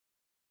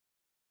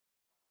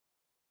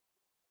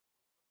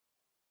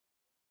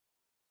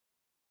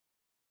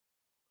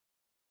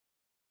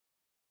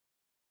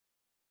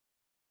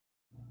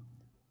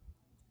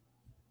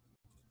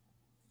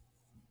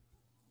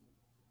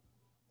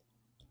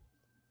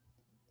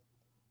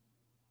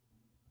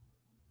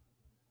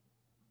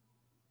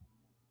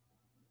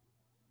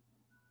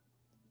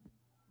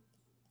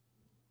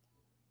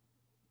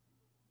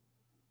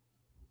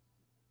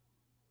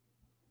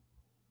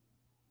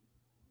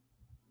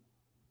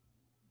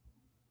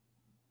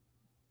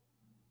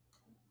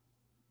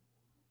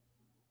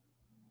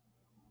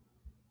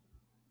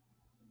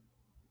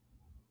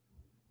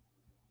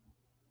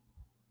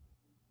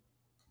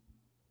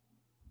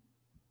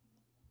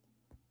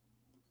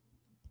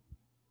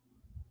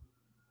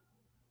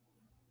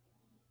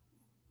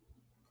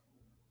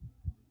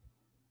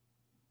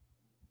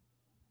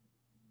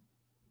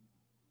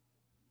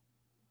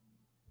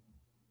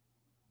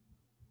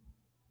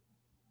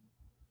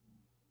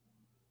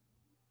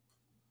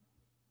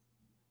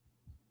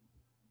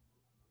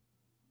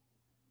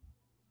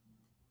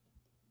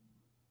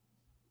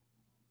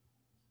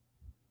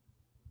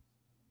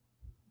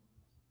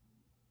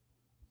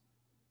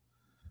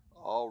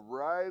All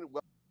right.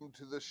 Welcome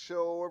to the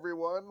show,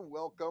 everyone.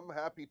 Welcome.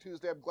 Happy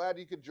Tuesday. I'm glad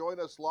you could join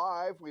us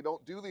live. We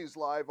don't do these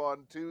live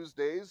on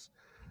Tuesdays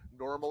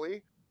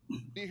normally.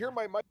 Do you hear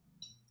my mic?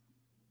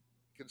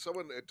 Can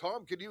someone,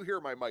 Tom, can you hear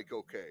my mic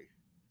okay?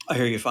 I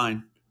hear you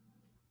fine.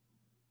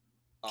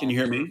 Can Ah, you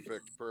hear me?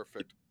 perfect.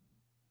 Perfect.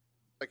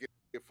 I can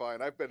hear you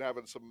fine. I've been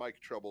having some mic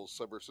troubles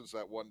ever since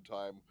that one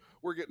time.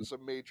 We're getting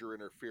some major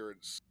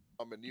interference.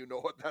 And you know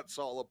what that's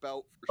all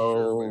about for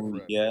sure, my Oh,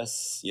 friend.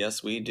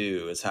 yes, we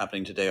do. It's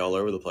happening today all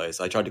over the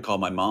place. I tried to call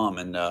my mom,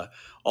 and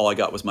all I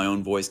got was my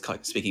own voice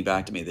speaking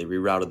back to me. They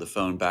rerouted the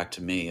phone back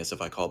to me as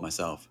if I called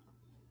myself.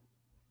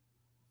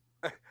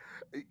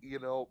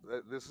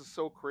 This is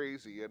so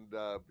crazy. And,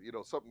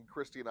 something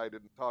Christy and I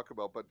didn't talk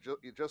about, but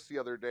just the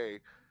other day,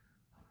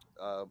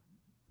 uh,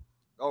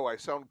 oh, I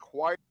sound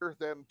quieter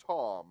than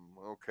Tom.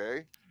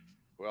 Okay.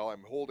 Well,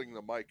 I'm holding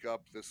the mic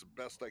up. This is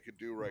the best I could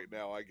do right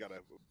now. I gotta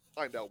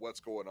find out what's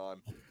going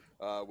on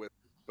with.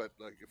 But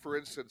like, for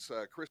instance,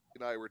 Christy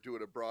and I were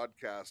doing a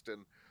broadcast,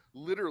 and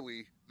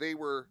literally they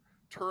were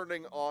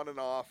turning on and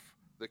off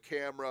the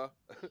camera.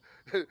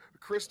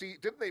 Christy,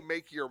 didn't they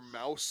make your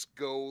mouse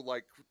go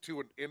like to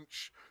an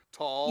inch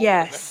tall and then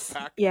Yes,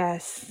 back?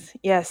 yes,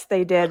 yes,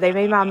 they did. They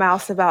made my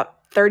mouse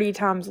about 30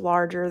 times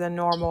larger than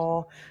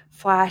normal,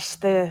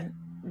 flashed the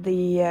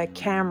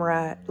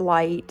camera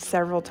light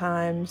several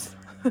times,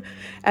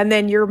 and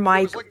then your It was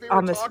mic like they were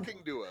on this.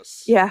 talking to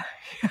us. Yeah,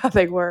 yeah,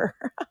 they were.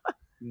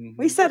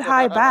 We Hmm. said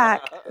hi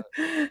back.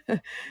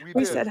 We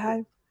We did. said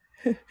hi.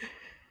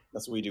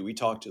 That's what we do. We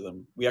talk to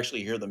them. We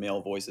actually hear the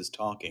male voices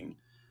talking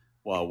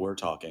while we're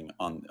talking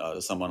on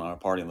someone on our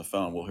party on the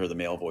phone. We'll hear the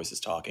male voices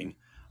talking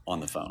on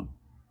the phone.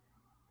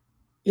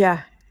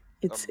 Yeah,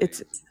 it's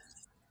Amazing.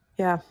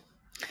 yeah.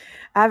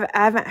 I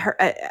haven't heard.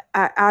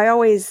 I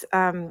always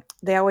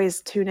they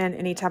always tune in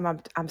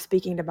anytime I'm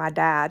speaking to my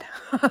dad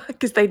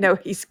because they know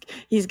he's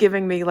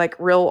giving me like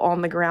real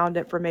on the ground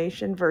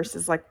information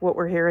versus like what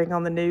we're hearing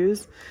on the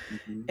news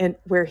Hmm. and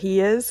where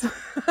he is.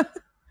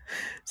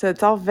 So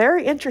it's all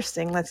very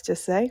interesting. Let's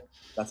just say.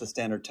 That's a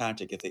standard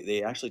tactic. If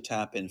they actually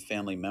tap in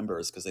family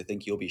members because they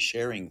think you'll be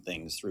sharing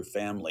things through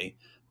family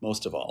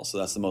most of all. So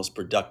that's the most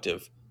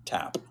productive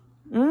tap.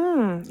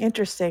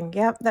 Interesting.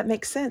 Yep, that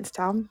makes sense,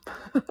 Tom.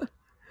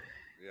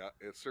 Yeah,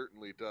 it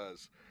certainly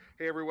does.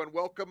 Hey, everyone,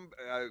 welcome.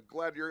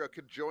 Glad you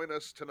could join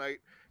us tonight.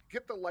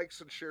 Get the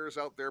likes and shares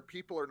out there.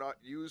 People are not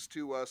used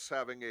to us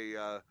having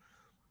a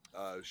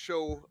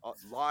show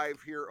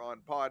live here on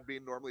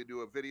Podbean. Normally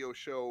do a video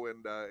show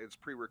and it's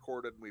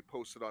pre-recorded and we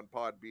post it on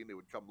Podbean. It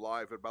would come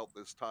live about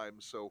this time.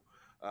 So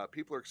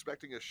people are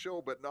expecting a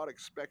show, but not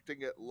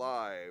expecting it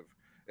live.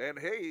 And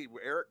hey,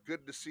 Eric,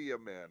 good to see you,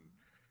 man.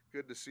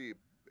 Good to see you.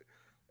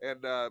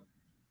 And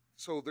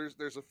so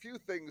there's a few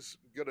things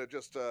gonna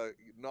just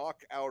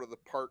knock out of the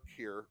park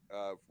here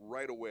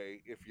right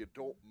away, if you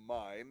don't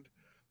mind.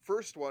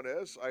 First one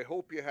is I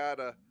hope you had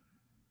a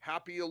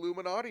happy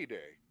Illuminati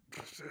Day.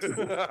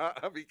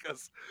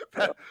 Because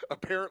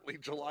apparently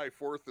July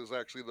 4th is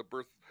actually the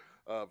birth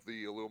of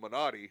the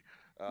Illuminati.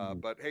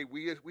 But hey,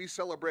 we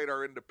celebrate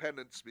our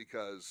independence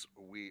because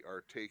we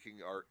are taking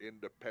our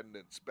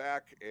independence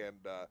back, and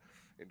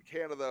in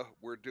Canada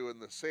we're doing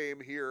the same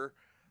here.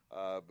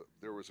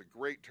 There was a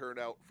great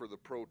turnout for the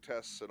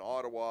protests in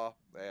Ottawa,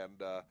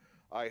 and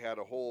I had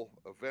a whole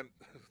event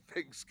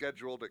thing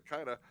scheduled. It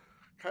kind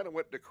of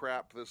went to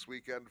crap this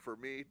weekend for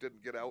me.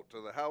 Didn't get out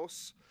to the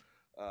house,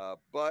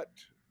 but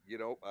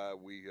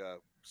we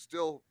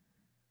still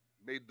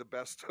made the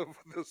best of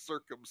the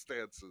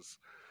circumstances.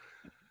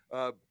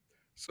 Uh,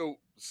 so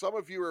some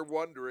of you are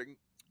wondering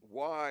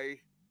why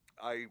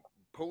I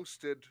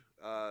posted,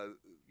 uh,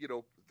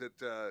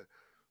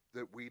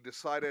 that we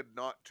decided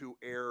not to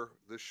air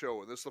the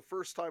show. And this is the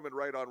first time in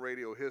Right on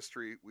Radio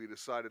history we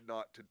decided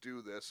not to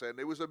do this. And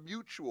it was a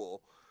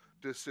mutual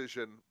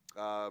decision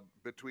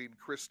between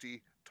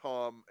Christy,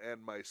 Tom,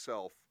 and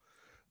myself.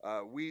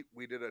 We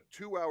did a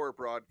 2 hour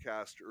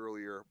broadcast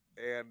earlier,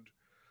 and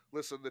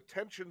listen, the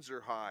tensions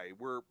are high.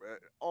 We're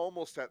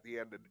almost at the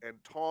end, and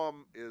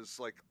Tom is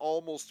like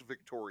almost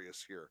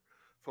victorious here,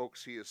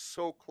 folks. He is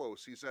so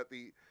close. He's at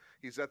the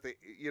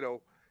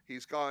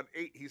he's gone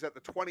eight. He's at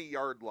the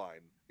 20-yard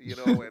line,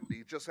 and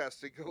he just has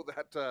to go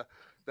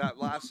that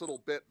last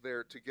little bit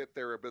there to get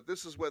there. But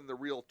this is when the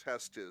real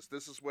test is.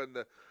 This is when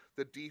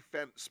the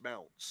defense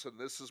mounts, and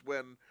this is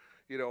when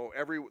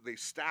they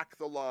stack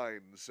the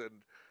lines,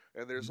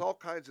 and there's all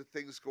kinds of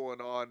things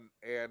going on,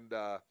 and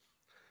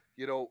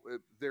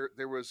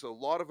there was a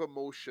lot of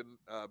emotion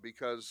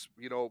because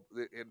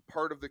in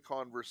part of the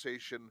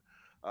conversation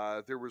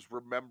there was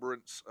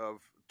remembrance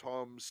of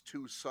Tom's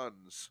two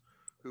sons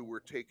who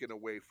were taken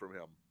away from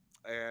him,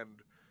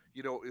 and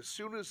as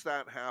soon as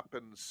that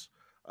happens,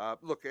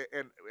 look,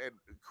 and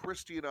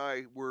Christy and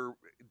I were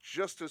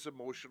just as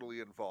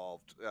emotionally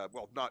involved.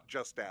 Well, not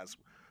just as,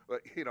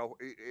 but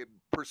in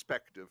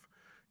perspective,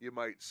 you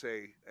might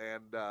say,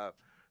 and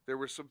there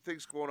were some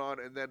things going on,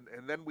 and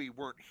then we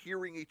weren't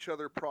hearing each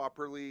other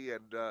properly,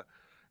 and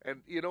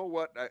And you know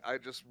what? I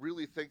just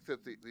really think that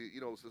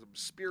some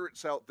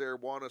spirits out there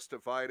want us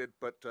divided,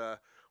 but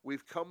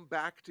we've come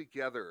back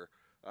together.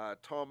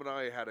 Tom and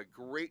I had a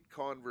great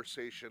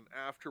conversation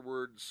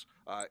afterwards.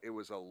 It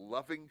was a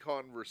loving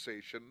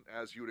conversation,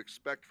 as you would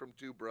expect from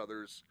two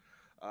brothers.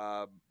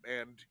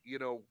 And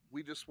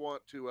we just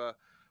want to.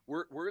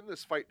 We're in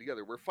this fight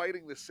together. We're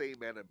fighting the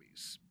same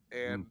enemies,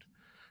 Mm. and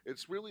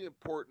it's really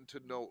important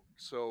to note.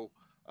 So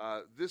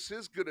this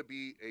is going to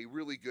be a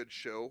really good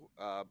show.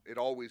 It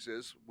always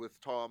is with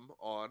Tom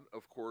on,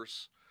 of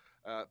course.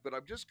 But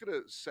I'm just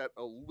going to set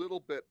a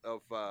little bit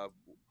of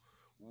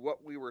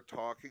what we were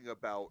talking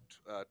about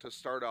to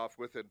start off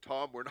with. And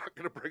Tom, we're not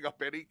going to bring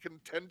up any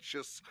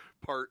contentious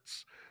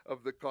parts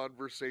of the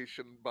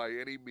conversation by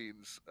any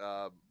means,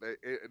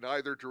 in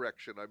either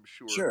direction, I'm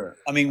sure. Sure.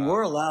 I mean,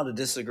 we're Um, allowed to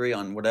disagree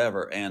on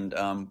whatever. And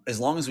as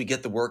long as we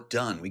get the work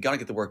done, we got to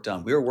get the work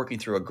done. We are working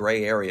through a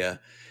gray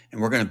area and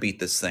we're going to beat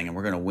this thing and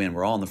we're going to win.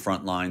 We're all on the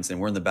front lines and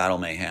we're in the battle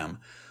mayhem.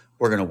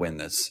 We're going to win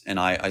this. And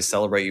I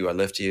celebrate you. I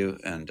lift you.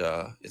 And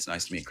it's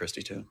nice to meet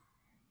Christy too.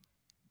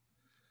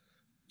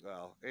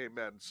 Well,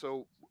 amen.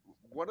 So,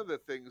 one of the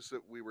things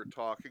that we were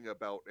talking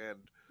about, and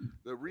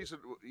the reason,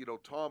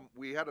 Tom,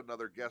 we had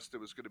another guest that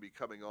was going to be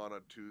coming on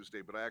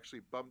Tuesday, but I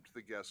actually bumped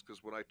the guest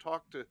because when I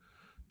talked to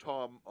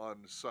Tom on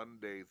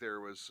Sunday, there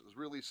was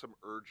really some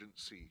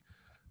urgency,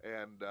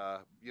 and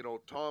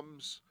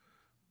Tom's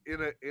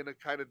in a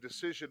kind of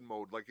decision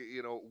mode, like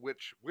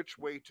which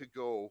way to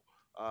go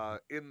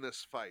in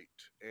this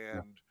fight,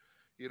 Yeah. and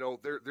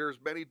there's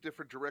many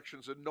different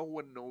directions, and no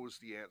one knows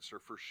the answer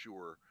for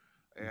sure.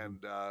 Mhm.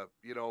 And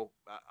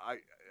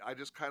I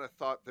just kind of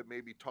thought that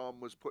maybe Tom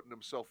was putting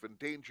himself in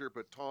danger,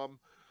 but Tom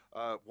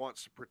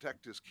wants to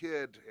protect his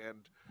kid,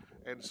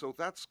 and so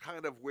that's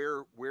kind of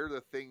where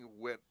the thing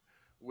went,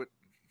 what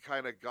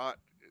kind of got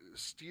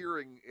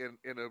steering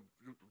in a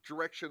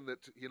direction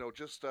that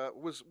just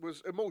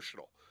was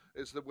emotional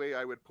is the way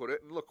I would put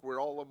it. And look,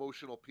 we're all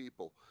emotional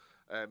people,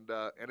 and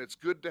it's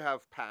good to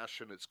have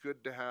passion. It's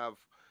good to have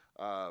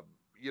uh,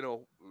 you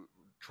know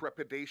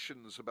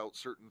trepidations about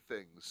certain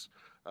things.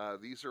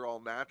 These are all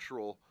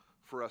natural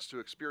for us to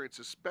experience,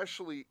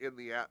 especially in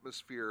the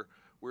atmosphere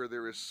where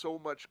there is so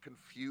much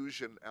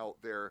confusion out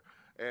there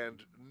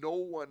and no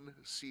one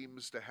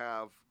seems to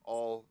have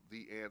all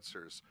the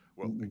answers.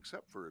 Well, Mhm.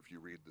 except for if you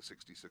read the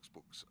 66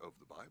 books of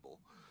the Bible.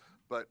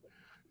 But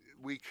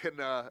we can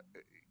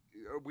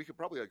we could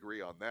probably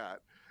agree on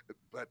that.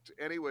 But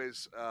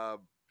anyways,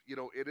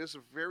 it is a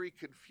very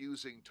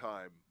confusing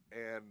time,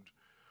 and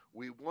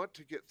we want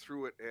to get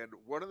through it. And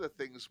one of the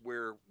things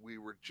where we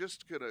were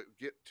just gonna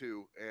get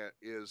to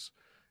is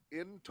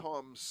in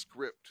Tom's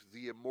script,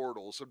 The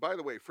Immortals. And by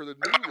the way, for the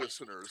new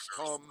listeners,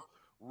 Tom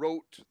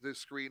wrote the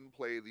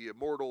screenplay, The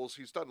Immortals.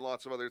 He's done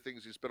lots of other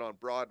things. He's been on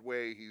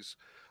Broadway. He's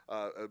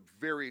a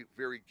very,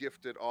 very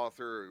gifted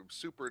author,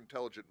 super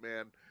intelligent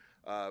man.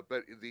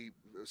 But the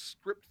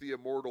script, The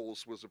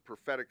Immortals, was a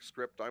prophetic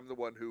script. I'm the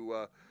one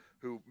who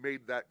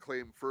made that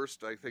claim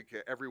first. I think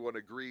everyone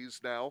agrees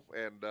now,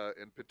 and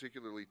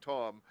particularly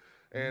Tom.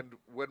 And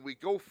when we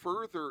go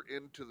further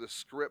into the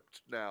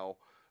script now,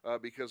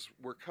 because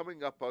we're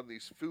coming up on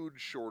these food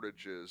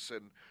shortages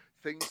and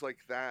things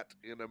like that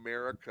in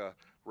America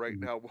right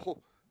Mhm. now.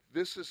 Well,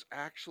 this is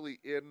actually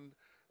in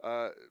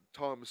uh,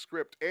 Tom's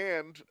script.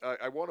 And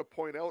I want to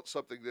point out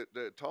something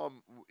that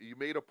Tom, you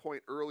made a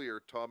point earlier,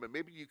 Tom, and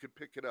maybe you could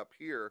pick it up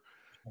here.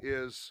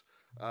 Is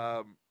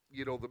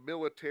the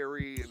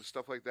military and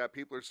stuff like that.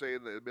 People are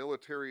saying the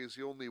military is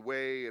the only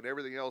way and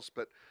everything else,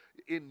 but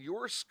in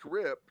your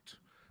script,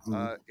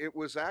 Mhm. it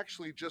was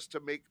actually just to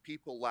make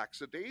people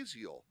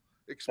lackadaisical.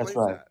 That's Explain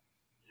right. that.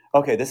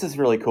 Okay, this is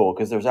really cool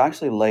because there's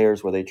actually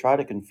layers where they try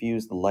to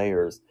confuse the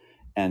layers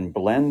and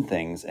blend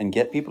things and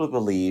get people to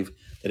believe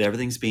that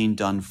everything's being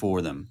done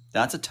for them.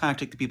 That's a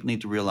tactic that people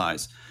need to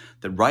realize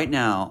that right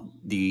now,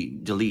 the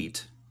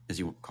delete, as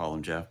you call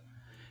them, Jeff,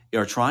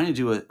 are trying to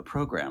do a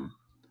program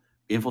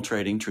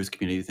infiltrating truth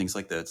community, things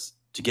like this,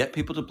 to get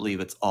people to believe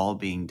it's all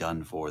being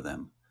done for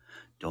them.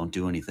 Don't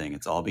do anything.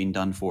 It's all being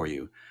done for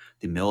you.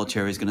 The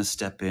military is going to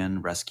step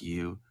in, rescue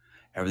you.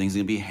 Everything's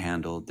going to be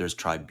handled. There's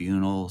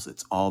tribunals.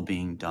 It's all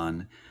being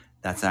done.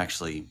 That's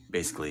actually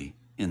basically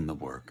in the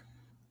work.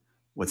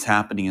 What's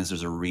happening is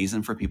there's a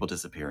reason for people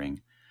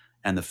disappearing.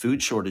 And the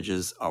food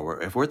shortages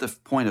are, if we're at the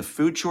point of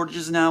food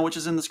shortages now, which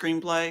is in the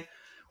screenplay,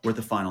 we're at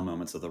the final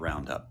moments of the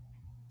roundup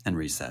and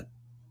reset.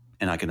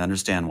 And I can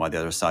understand why the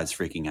other side's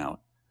freaking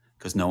out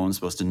because no one's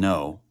supposed to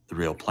know the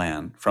real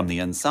plan from the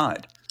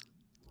inside.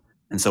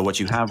 And so what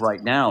you have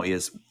right now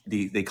is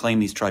they claim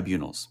these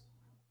tribunals.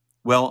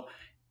 Well,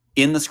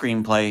 in the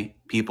screenplay,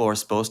 people are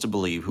supposed to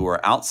believe who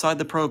are outside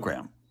the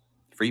program,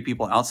 free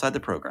people outside the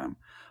program,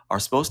 are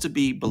supposed to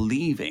be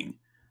believing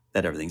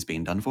that everything's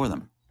being done for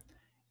them.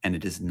 And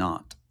it is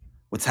not.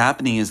 What's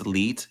happening is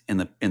elite in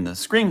the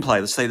screenplay,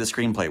 let's say the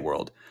screenplay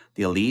world,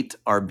 the elite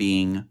are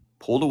being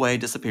pulled away,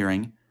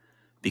 disappearing,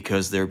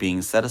 because they're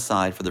being set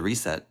aside for the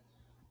reset,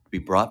 to be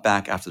brought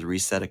back after the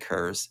reset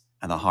occurs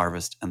and the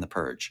harvest and the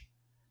purge.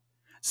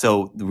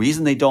 So the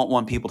reason they don't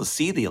want people to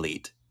see the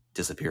elite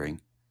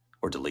disappearing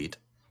or delete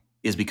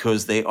is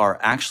because they are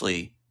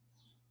actually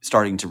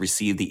starting to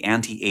receive the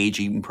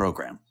anti-aging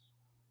program,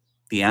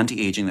 the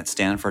anti-aging that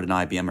Stanford and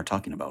IBM are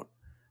talking about,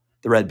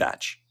 the red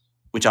badge,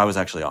 which I was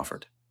actually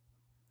offered.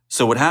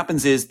 So what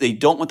happens is they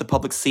don't want the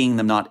public seeing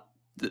them not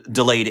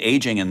delayed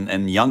aging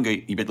and younger,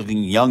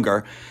 looking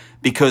younger,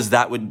 because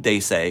that would, they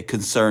say,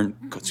 concern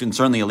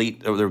the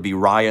elite. There would be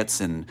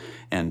riots and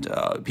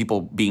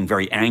people being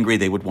very angry.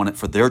 They would want it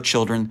for their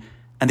children.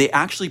 And they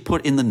actually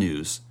put in the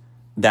news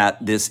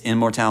that this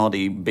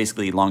immortality,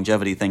 basically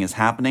longevity thing is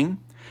happening.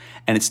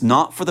 And it's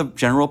not for the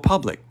general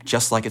public,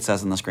 just like it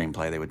says in the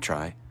screenplay they would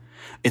try.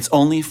 It's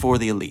only for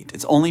the elite.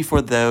 It's only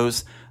for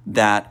those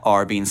that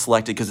are being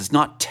selected because it's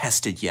not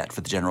tested yet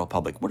for the general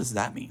public. What does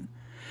that mean?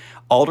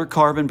 Altered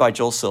Carbon by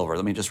Joel Silver.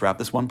 Let me just wrap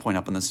this one point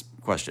up in this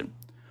question.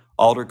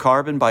 Altered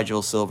Carbon by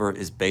Joel Silver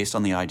is based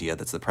on the idea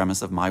that's the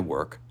premise of my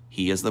work.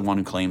 He is the one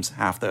who claims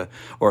half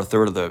or a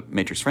third of the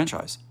Matrix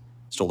franchise,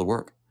 stole the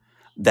work.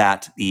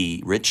 That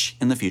the rich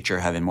in the future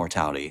have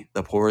immortality.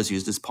 The poor is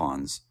used as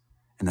pawns.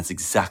 And that's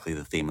exactly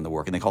the theme of the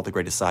work. And they call it the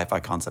greatest sci-fi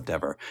concept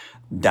ever.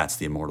 That's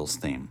the Immortals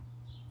theme.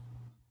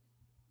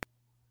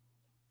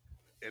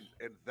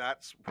 And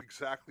that's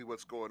exactly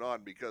what's going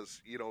on,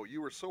 because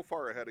you were so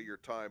far ahead of your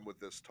time with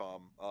this,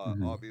 Tom.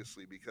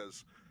 Obviously,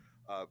 because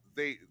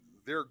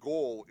their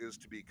goal is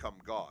to become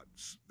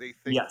gods. They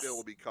think Yes. they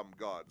will become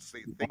gods.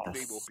 They think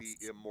they will be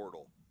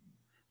immortal.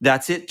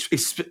 That's it.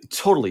 It's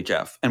totally,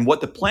 Jeff. And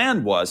what the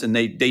plan was, and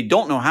they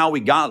don't know how we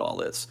got all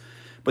this,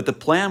 but the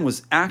plan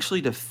was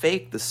actually to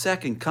fake the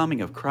second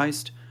coming of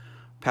Christ.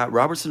 Pat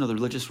Robertson of the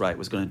Religious Right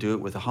was going to do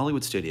it with the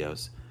Hollywood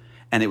studios.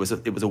 And it was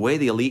a way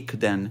the elite could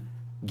then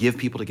give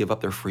people to give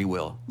up their free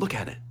will. Look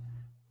at it.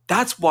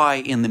 That's why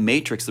in The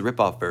Matrix, the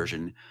ripoff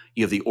version,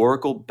 you have the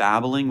Oracle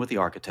babbling with the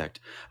architect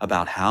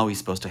about how he's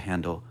supposed to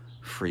handle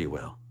free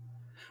will.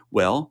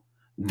 Well,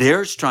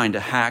 they're trying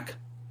to hack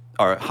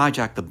or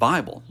hijack the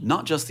Bible,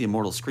 not just the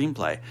Immortal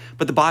screenplay,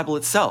 but the Bible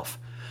itself,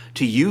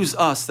 to use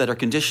us that are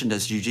conditioned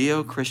as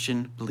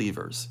Judeo-Christian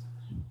believers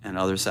and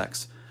other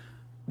sects,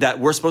 that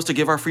we're supposed to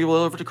give our free will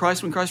over to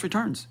Christ when Christ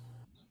returns.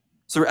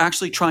 So they're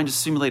actually trying to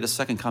simulate a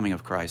second coming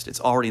of Christ.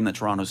 It's already in the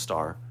Toronto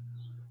Star.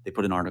 They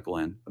put an article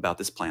in about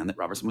this plan that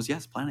Robertson was,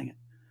 planning it.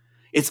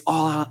 It's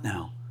all out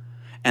now.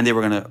 And they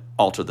were going to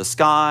alter the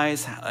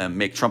skies,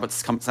 make trumpets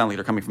sound like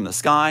they're coming from the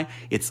sky.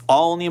 It's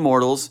all in the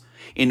Immortals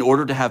in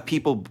order to have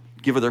people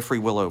give their free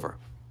will over.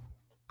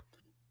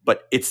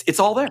 But it's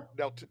all there.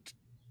 Now,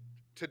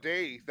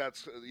 today,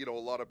 that's, a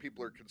lot of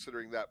people are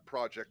considering that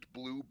Project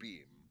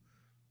Bluebeam.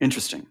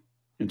 Interesting.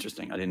 I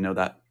didn't know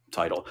that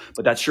title,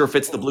 but that sure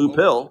fits the blue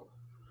pill.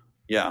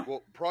 Yeah.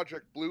 Well,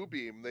 Project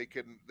Bluebeam, they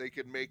can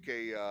make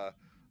a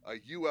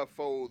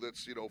UFO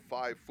that's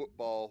 5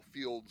 football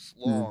fields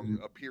long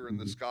appear in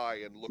the sky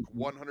and look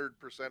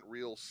 100%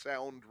 real,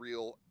 sound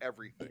real,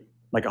 everything.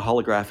 Like a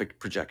holographic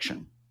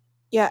projection.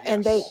 Yeah, yes.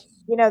 And they,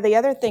 the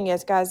other thing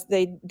is, guys,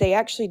 they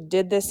actually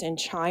did this in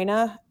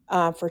China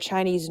for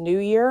Chinese New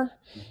Year.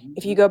 Mm-hmm.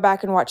 If you go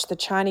back and watch the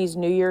Chinese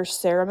New Year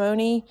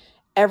ceremony,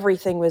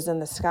 everything was in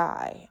the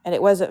sky, and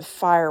it wasn't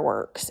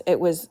fireworks. It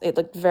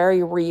looked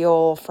very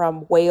real,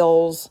 from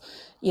whales,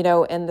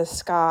 in the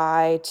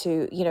sky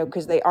to,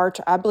 because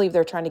I believe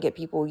they're trying to get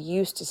people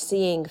used to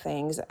seeing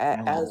things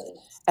as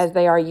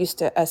they are used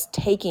to us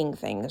taking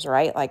things,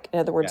 right? Like, in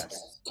other words,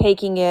 yes.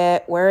 Taking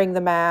it, wearing the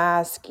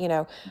mask,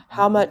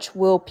 how much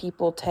will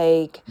people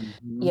take?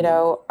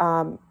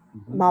 My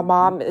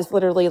mom is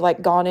literally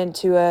like gone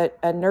into a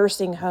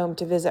nursing home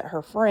to visit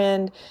her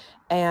friend.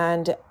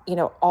 And,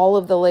 all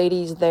of the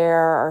ladies there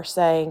are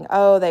saying,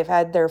 oh, they've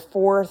had their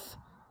fourth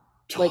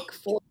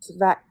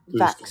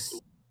vax.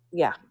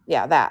 Yeah,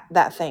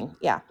 that thing.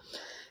 Yeah.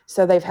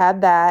 So they've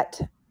had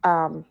that.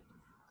 And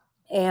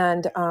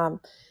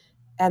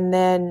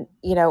then,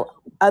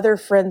 other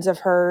friends of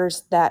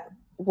hers that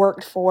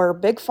worked for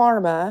Big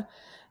Pharma,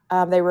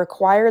 they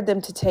required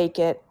them to take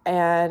it.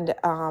 And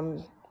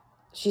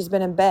she's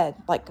been in bed,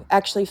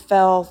 actually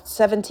fell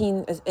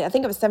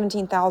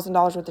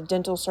 $17,000 worth of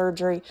dental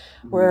surgery,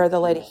 where the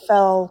lady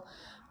fell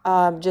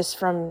just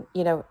from,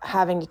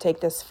 having to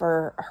take this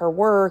for her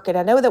work. And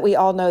I know that we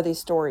all know these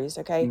stories,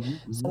 okay?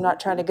 So I'm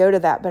not trying to go to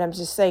that, but I'm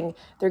just saying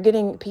they're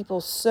getting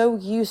people so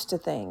used to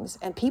things.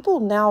 And people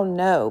now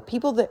know,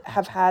 people that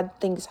have had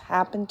things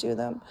happen to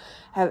them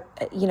have,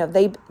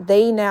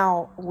 they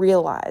now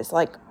realize,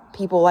 like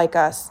people like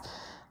us,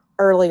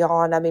 early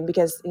on. I mean,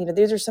 because,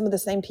 these are some of the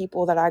same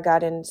people that I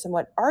got in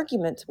somewhat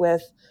arguments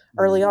with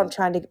early on,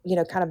 trying to,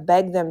 kind of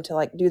beg them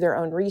to do their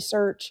own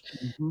research.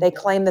 They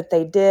claim that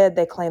they did.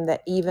 They claim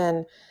that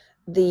even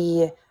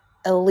the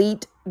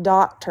elite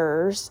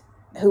doctors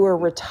who are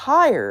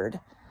retired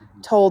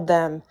told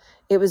them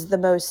it was the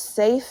most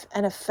safe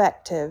and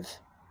effective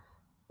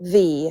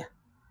V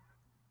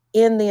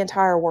in the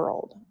entire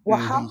world. Well,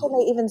 how can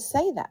they even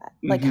say that?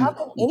 How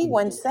can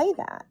anyone say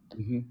that?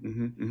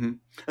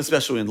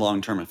 Especially when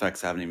long-term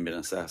effects haven't even been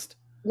assessed.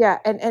 Yeah,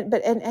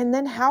 and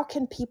then how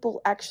can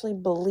people actually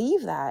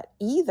believe that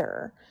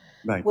either,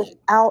 right,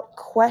 without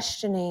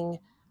questioning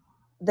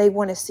they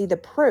want to see the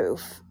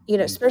proof,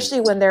 Mhm.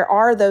 especially when there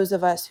are those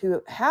of us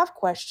who have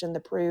questioned the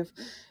proof.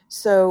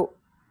 So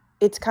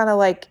it's kind of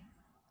like,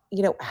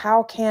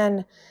 how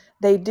can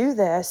they do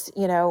this,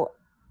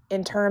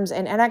 in terms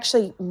and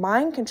actually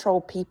mind control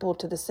people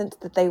to the sense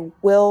that they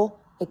will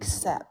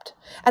accept.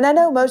 And I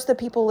know most of the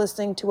people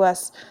listening to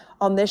us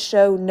on this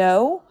show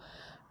know.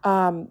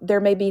 There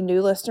may be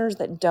new listeners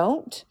that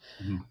don't.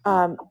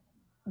 Mhm.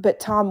 But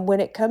Tom, when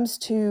it comes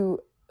to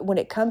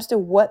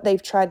what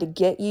they've tried to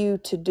get you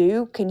to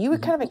do, can you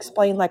Mhm. kind of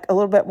explain like a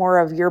little bit more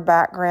of your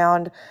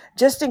background,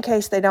 just in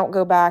case they don't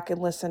go back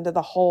and listen to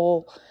the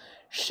whole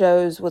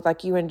shows with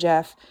like you and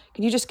Jeff?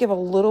 Can you just give a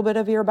little bit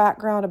of your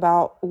background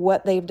about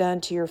what they've done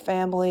to your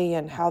family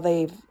and how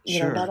they've, not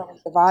Sure.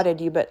 only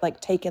divided you, but like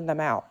taken them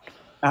out?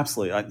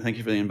 Absolutely. Thank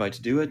you for the invite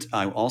to do it.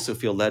 I also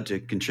feel led to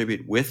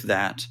contribute with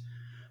that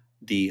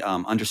the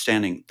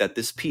understanding that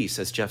this piece,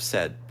 as Jeff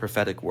said,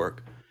 prophetic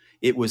work,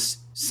 it was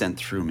sent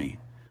through me.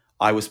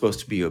 I was supposed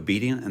to be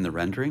obedient in the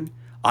rendering.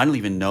 I don't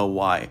even know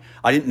why.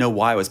 I didn't know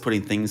why I was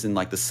putting things in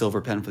like the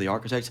silver pen for the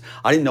architects.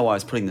 I didn't know why I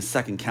was putting the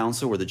second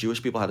council where the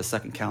Jewish people had a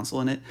second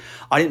council in it.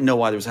 I didn't know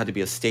why there had to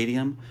be a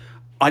stadium.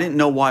 I didn't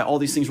know why all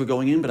these things were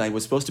going in, but I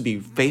was supposed to be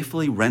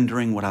faithfully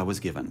rendering what I was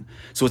given.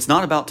 So it's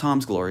not about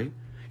Tom's glory.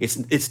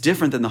 It's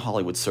different than the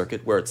Hollywood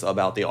circuit where it's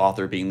about the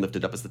author being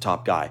lifted up as the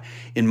top guy.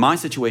 In my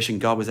situation,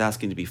 God was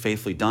asking to be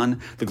faithfully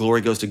done. The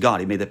glory goes to God.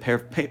 He made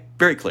that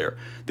very clear.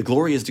 The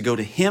glory is to go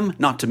to him,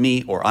 not to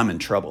me, or I'm in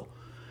trouble.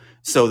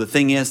 So the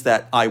thing is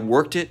that I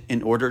worked it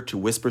in order to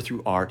whisper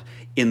through art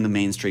in the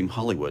mainstream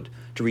Hollywood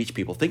to reach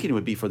people, thinking it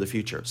would be for the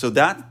future. So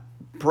that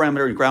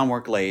parameter and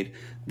groundwork laid,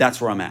 that's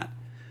where I'm at.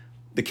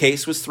 The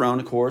case was thrown,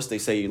 of course. They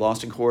say you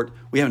lost in court.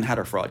 We haven't had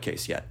our fraud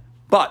case yet.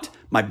 But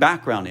my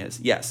background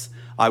is, yes,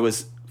 I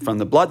was from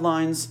the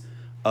bloodlines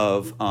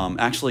of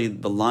actually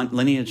the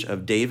lineage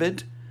of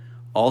David.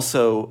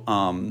 Also,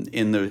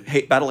 in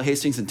the Battle of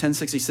Hastings in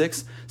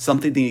 1066,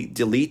 something the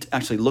elite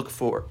actually look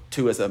for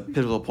to as a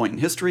pivotal point in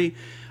history.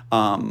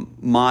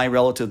 My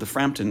relative, the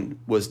Frampton,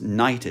 was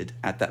knighted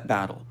at that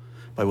battle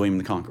by William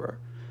the Conqueror.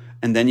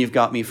 And then you've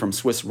got me from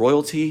Swiss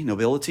royalty,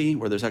 nobility,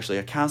 where there's actually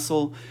a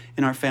castle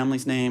in our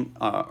family's name,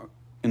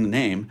 in the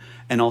name,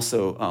 and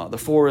also the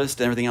forest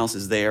and everything else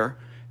is there.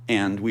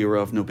 And we were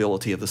of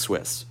nobility of the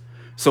Swiss.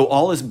 So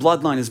all his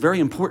bloodline is very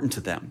important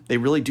to them. They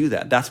really do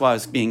that. That's why I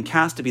was being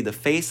cast to be the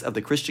face of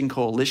the Christian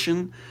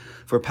Coalition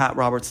for Pat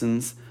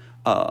Robertson's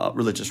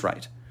religious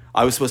right.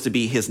 I was supposed to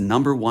be his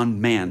number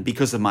one man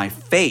because of my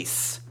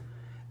face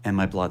and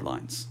my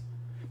bloodlines.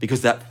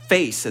 Because that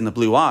face and the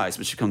blue eyes,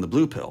 which become the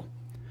blue pill,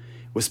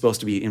 was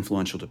supposed to be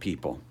influential to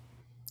people.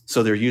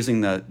 So they're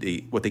using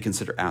the what they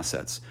consider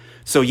assets.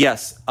 So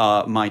yes,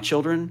 my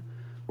children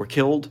were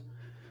killed,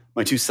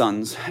 my two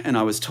sons, and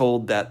I was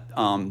told that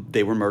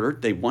they were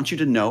murdered. They want you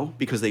to know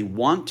because they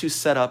want to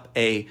set up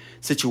a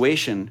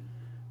situation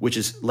which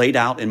is laid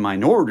out in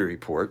Minority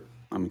Report.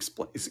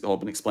 It's all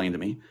been explained to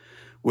me,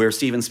 where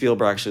Steven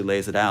Spielberg actually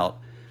lays it out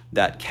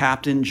that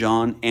Captain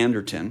John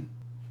Anderton,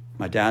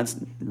 my dad's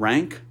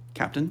rank,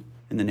 captain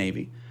in the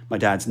Navy, my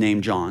dad's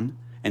name John,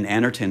 and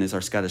Anderton is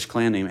our Scottish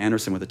clan name,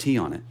 Anderson with a T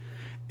on it.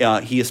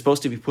 He is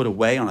supposed to be put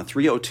away on a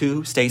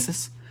 302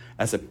 stasis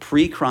as a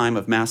pre-crime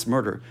of mass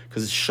murder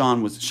because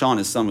Sean,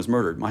 his son, was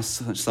murdered. My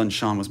son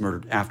Sean was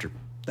murdered after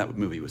that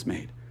movie was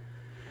made.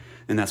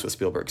 And that's what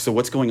Spielberg. So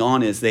what's going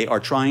on is they are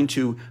trying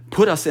to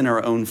put us in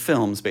our own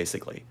films,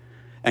 basically,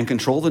 and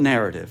control the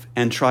narrative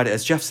and try to,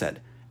 as Jeff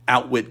said,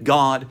 outwit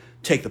God,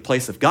 take the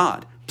place of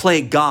God,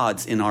 play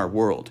gods in our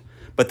world.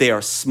 But they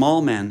are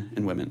small men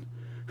and women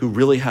who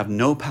really have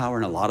no power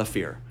and a lot of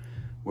fear,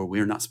 where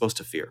we're not supposed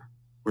to fear.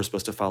 We're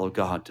supposed to follow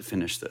God to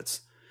finish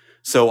this.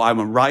 So I'm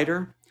a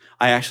writer.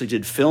 I actually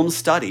did film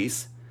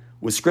studies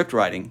with script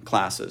writing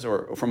classes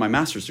or for my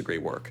master's degree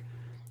work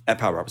at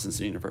Pat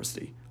Robertson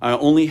University. I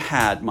only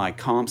had my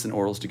comps and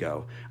orals to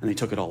go, and they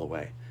took it all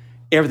away.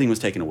 Everything was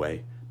taken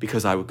away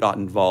because I got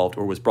involved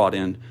or was brought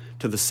in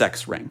to the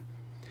sex ring.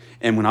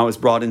 And when I was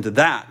brought into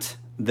that,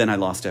 then I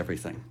lost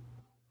everything.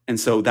 And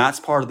so that's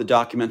part of the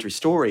documentary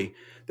story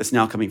that's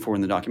now coming forward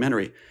in the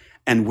documentary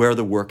and where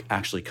the work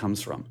actually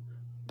comes from.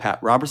 Pat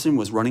Robertson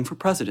was running for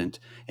president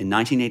in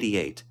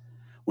 1988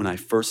 when I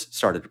first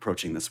started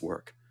approaching this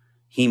work.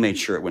 He made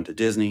sure it went to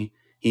Disney.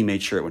 He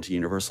made sure it went to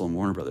Universal and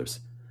Warner Brothers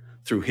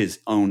through his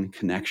own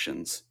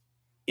connections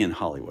in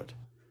Hollywood.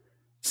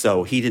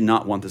 So he did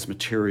not want this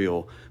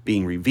material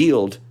being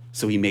revealed,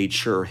 so he made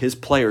sure his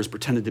players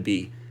pretended to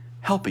be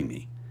helping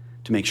me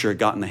to make sure it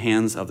got in the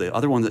hands of the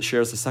other one that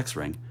shares the sex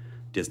ring,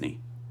 Disney.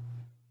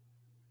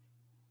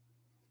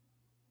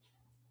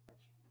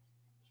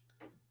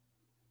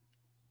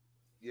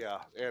 Yeah,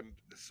 and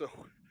so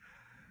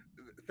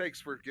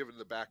thanks for giving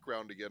the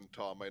background again,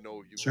 Tom. I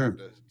know you've Sure. had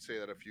to say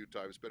that a few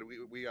times, but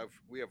we have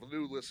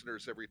new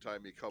listeners every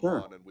time you come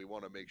Sure. on, and we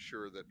want to make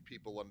sure that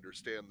people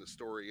understand the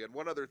story. And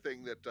one other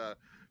thing that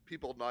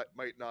people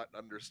might not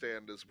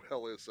understand as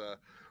well is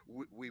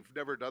we've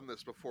never done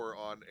this before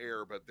on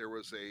air, but there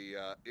was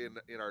a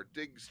in our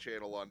Digs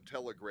channel on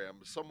Telegram,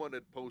 someone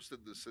had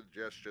posted the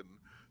suggestion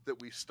that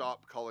we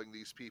stop calling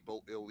these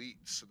people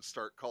elites and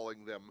start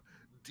calling them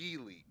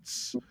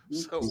deletes.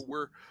 So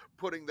we're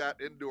putting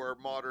that into our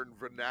modern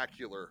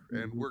vernacular,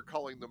 and we're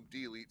calling them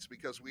deletes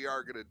because we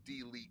are going to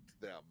delete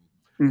them.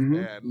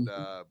 And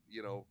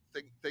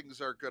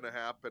things are going to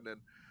happen. And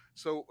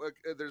so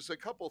there's a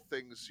couple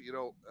things,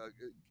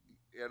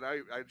 and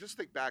I just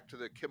think back to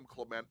the Kim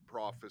Clement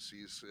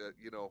prophecies,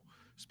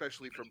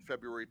 especially from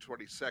February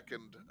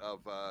 22nd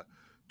of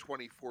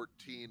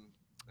 2014.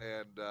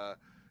 And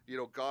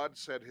God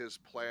said his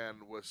plan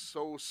was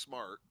so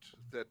smart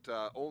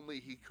that only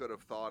he could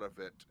have thought of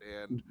it.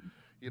 And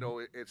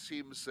it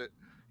seems that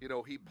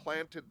he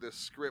planted this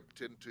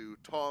script into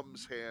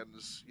Tom's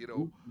hands,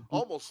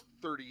 almost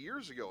 30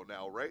 years ago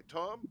now, right,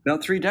 Tom?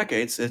 About 3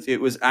 decades. It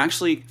was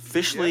actually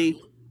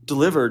officially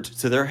delivered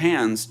to their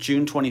hands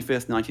June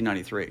 25th,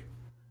 1993.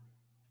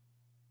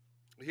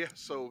 Yeah,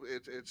 so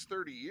it's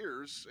 30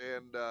 years,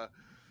 and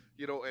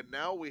and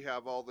now we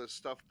have all this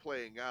stuff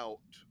playing out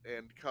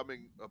and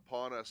coming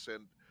upon us.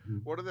 And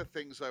one of the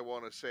things I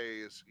want to say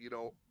is,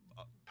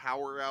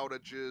 power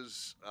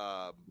outages,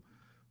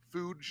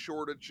 food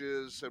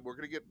shortages, and we're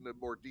going to get into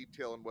more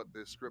detail on what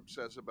the script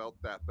says about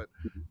that. But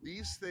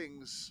these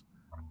things,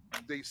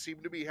 they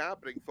seem to be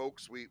happening,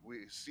 folks. We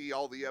see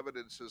all the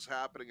evidence is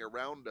happening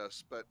around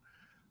us, but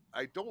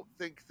I don't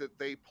think that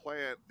they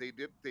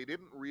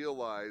didn't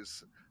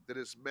realize that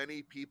as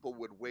many people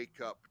would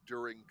wake up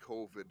during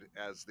COVID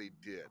as they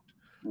did.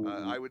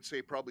 I would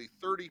say probably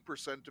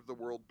 30% of the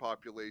world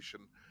population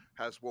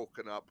has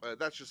woken up.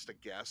 That's just a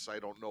guess. I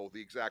don't know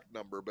the exact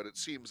number, but it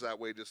seems that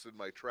way just in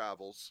my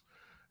travels.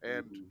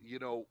 And,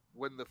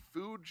 when the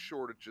food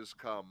shortages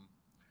come,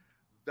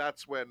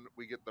 that's when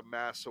we get the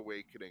mass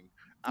awakening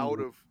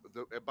out of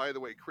the. And by the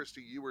way,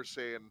 Christy, you were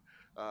saying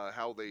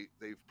how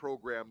they've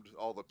programmed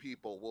all the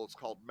people. Well, it's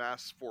called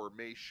mass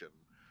formation,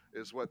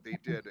 is what they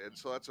did. And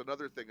so that's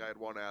another thing I'd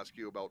want to ask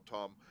you about,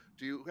 Tom.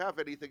 Do you have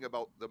anything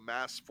about the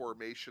mass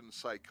formation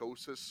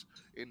psychosis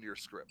in your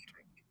script?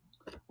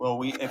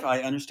 Well, if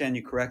I understand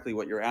you correctly,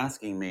 what you're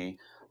asking me,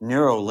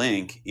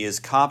 Neuralink is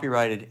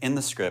copyrighted in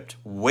the script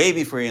way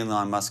before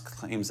Elon Musk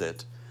claims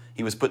it.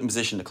 He was put in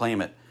position to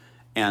claim it,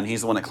 and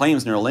he's the one that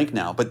claims Neuralink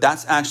now. But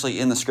that's actually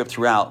in the script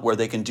throughout, where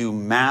they can do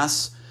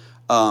mass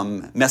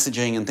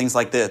messaging and things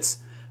like this,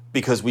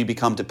 because we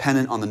become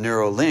dependent on the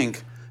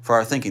Neuralink for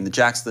our thinking. The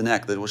jacks to the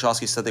neck that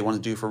Wachowski said they want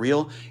to do for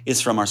real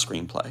is from our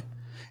screenplay.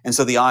 And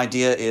so the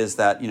idea is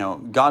that,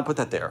 God put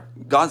that there.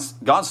 God's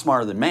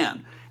smarter than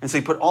man. And so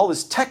he put all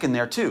this tech in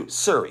there too.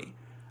 Siri,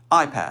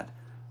 iPad,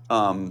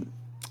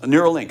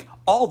 Neuralink.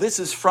 All this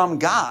is from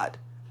God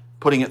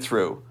putting it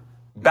through.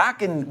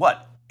 Back in,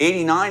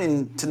 89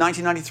 to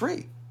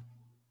 1993.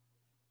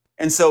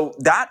 And so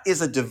that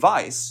is a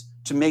device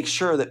to make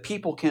sure that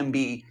people can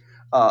be,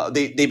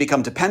 they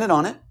become dependent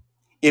on it.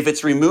 If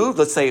it's removed,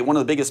 let's say one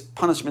of the biggest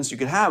punishments you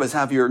could have is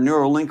have your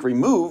Neuralink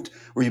removed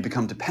where you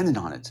become dependent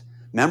on it.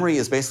 Memory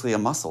is basically a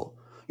muscle.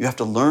 You have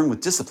to learn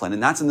with discipline,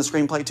 and that's in the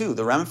screenplay too.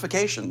 The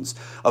ramifications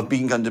of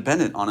being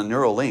dependent on a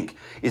Neuralink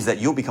is that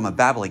you'll become a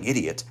babbling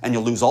idiot and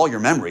you'll lose all your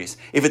memories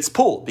if it's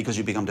pulled, because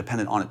you become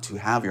dependent on it to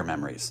have your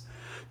memories,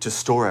 to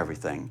store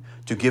everything,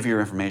 to give your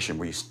information,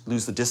 where you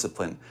lose the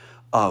discipline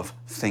of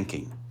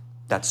thinking,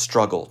 that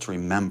struggle to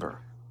remember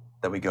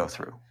that we go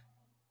through.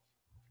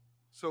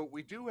 So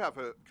we do have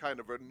a kind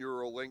of a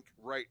Neuralink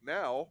right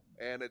now,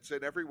 and it's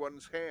in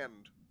everyone's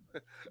hand,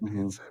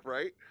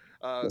 right?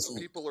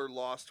 People are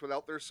lost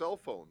without their cell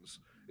phones.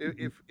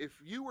 If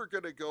you were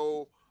going to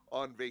go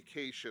on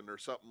vacation or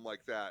something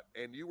like that,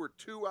 and you were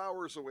 2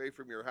 hours away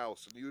from your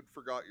house and you'd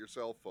forgot your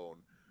cell phone,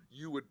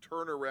 you would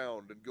turn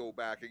around and go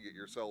back and get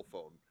your cell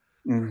phone.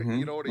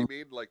 You know what I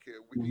mean? Like,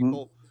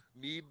 people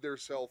need their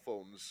cell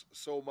phones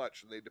so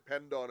much, and they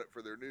depend on it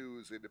for their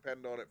news. They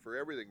depend on it for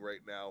everything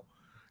right now,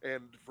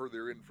 and for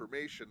their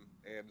information.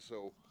 And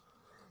so,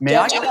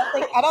 I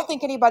don't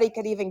think anybody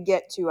could even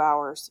get 2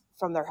 hours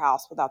from their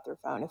house without their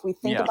phone. If we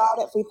think about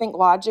it, if we think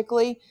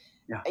logically,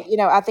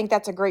 I think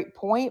that's a great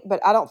point,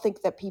 but I don't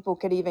think that people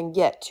could even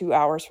get 2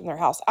 hours from their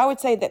house. I would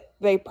say that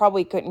they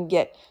probably couldn't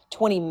get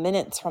 20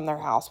 minutes from their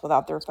house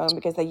without their phone,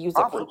 because they use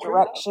it for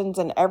directions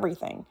and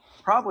everything.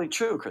 Probably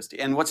true, Christy.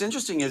 And what's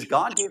interesting is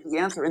God gave the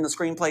answer in the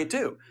screenplay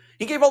too.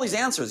 He gave all these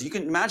answers. You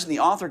can imagine the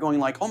author going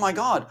like, oh my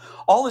God,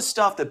 all this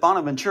stuff that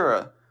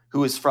Bonaventura,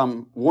 who is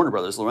from Warner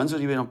Brothers, Lorenzo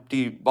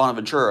di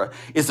Bonaventura,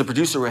 is the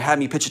producer who had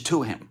me pitch it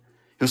to him,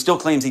 who still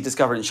claims he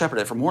discovered and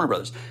shepherded it from Warner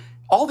Brothers.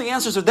 All the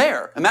answers are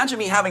there. Imagine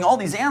me having all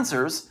these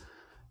answers,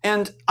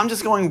 and I'm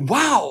just going,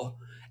 wow,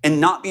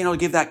 and not being able to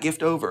give that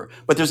gift over.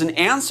 But there's an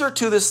answer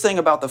to this thing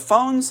about the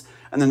phones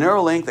and the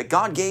Neuralink that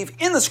God gave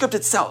in the script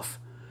itself.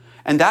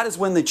 And that is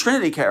when the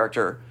Trinity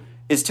character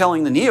is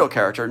telling the Neo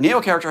character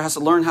has to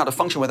learn how to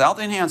function without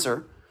the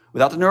enhancer,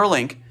 without the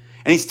Neuralink,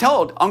 and he's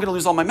told, I'm going to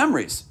lose all my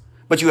memories.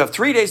 But you have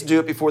 3 days to do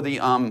it before the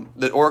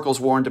oracle's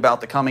warned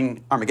about the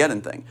coming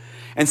Armageddon thing.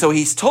 And so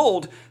he's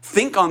told,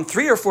 think on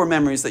 3 or 4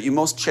 memories that you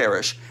most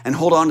cherish and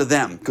hold on to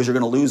them, because you're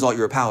going to lose all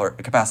your power,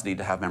 capacity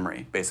to have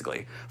memory,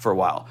 basically, for a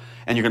while.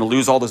 And you're going to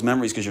lose all those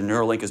memories because your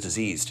Neuralink is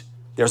diseased.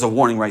 There's a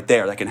warning right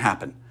there that can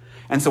happen.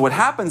 And so what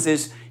happens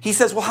is he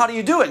says, well, how do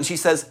you do it? And she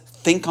says,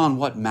 think on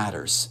what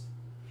matters.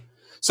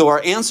 So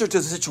our answer to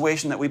the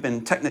situation that we've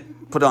been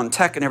put on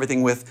tech and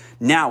everything with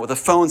now, with the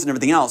phones and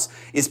everything else,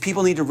 is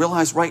people need to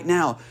realize right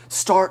now,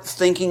 start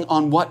thinking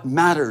on what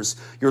matters.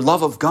 Your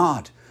love of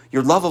God,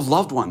 your love of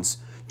loved ones.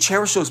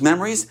 Cherish those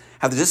memories,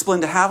 have the discipline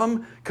to have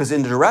them, because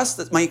in the duress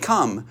that may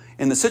come,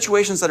 in the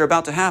situations that are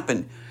about to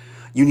happen,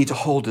 you need to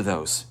hold to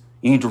those.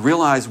 You need to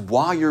realize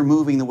why you're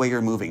moving the way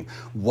you're moving,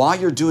 why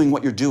you're doing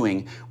what you're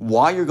doing,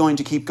 why you're going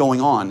to keep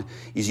going on,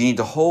 is you need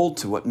to hold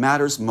to what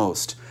matters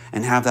most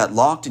and have that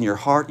locked in your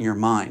heart and your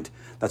mind.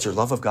 That's your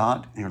love of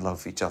God and your love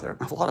of each other.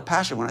 I have a lot of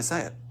passion when I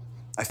say it.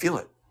 I feel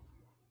it.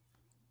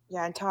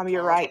 Yeah, and Tom,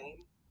 you're right.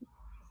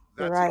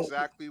 You're That's right.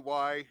 exactly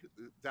why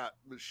that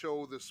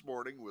show this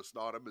morning was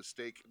not a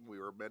mistake, and we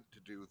were meant to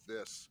do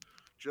this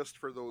just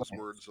for those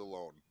words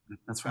alone.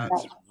 That's right.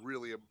 That's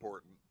really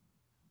important.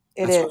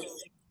 It That's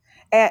is.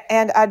 right.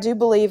 And I do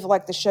believe,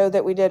 like the show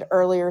that we did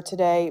earlier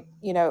today,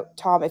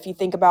 Tom, if you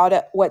think about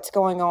it, what's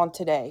going on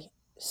today?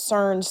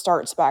 CERN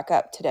starts back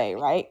up today,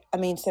 right? I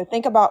mean, so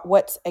think about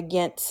what's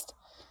against,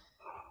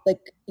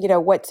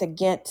 what's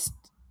against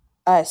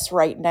us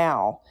right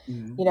now,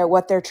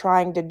 what they're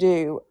trying to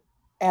do,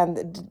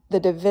 and the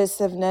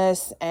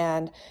divisiveness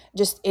and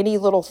just any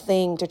little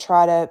thing to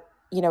try to,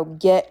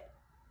 get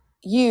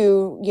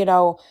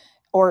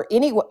or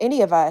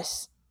any of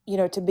us,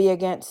 to be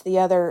against the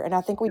other. And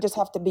I think we just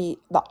have to be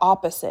the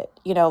opposite,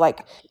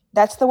 like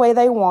that's the way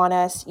they want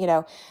us,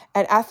 and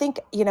I think,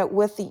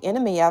 with the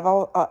enemy, I've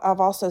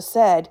also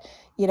said,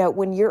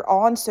 when you're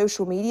on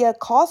social media,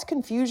 cause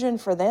confusion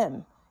for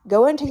them.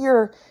 Go into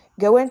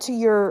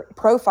your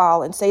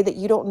profile and say that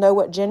you don't know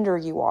what gender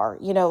you are.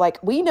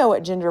 Like, we know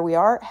what gender we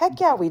are. Heck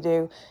yeah, we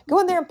do. Go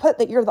in there and put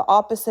that you're the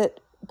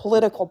opposite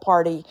political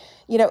party.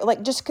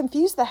 Like, just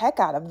confuse the heck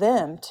out of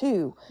them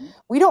too.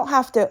 We don't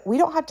have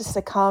to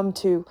succumb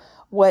to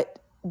what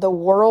the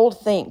world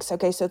thinks.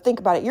 Okay, so think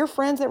about it. Your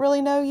friends that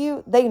really know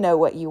you, they know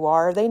what you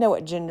are. They know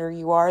what gender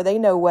you are. They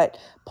know what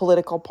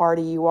political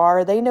party you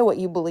are. They know what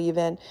you believe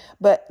in.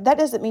 But that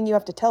doesn't mean you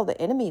have to tell the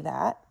enemy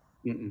that.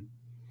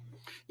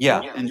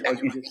 Yeah, and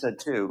like you just said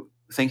too,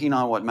 thinking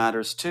on what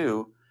matters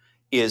too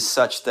is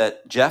such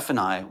that Jeff and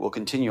I will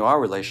continue our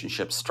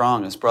relationship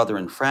strong as brother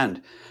and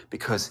friend,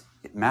 because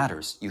it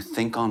matters. You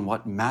think on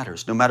what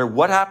matters. No matter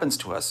what happens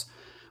to us,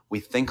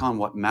 we think on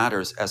what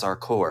matters as our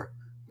core.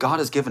 God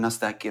has given us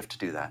that gift to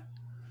do that.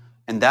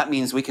 And that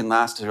means we can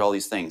last through all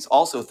these things.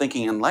 Also,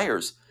 thinking in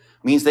layers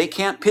means they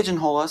can't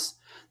pigeonhole us,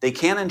 they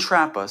can't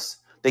entrap us,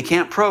 they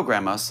can't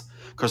program us,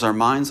 because our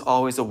mind's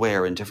always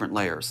aware in different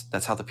layers.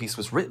 That's how the piece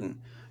was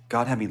written.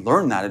 God had me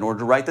learn that in order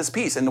to write this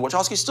piece. And the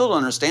Wachowskis still don't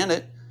understand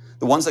it.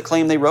 The ones that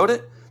claim they wrote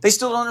it, they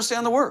still don't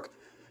understand the work,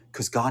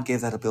 because God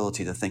gave that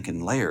ability to think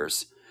in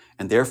layers.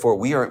 And therefore,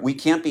 we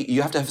can't be,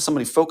 you have to have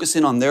somebody focus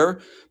in on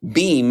their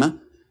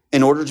beam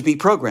in order to be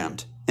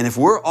programmed. And if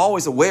we're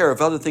always aware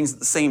of other things at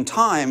the same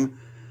time,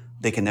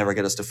 they can never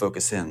get us to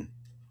focus in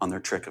on their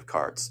trick of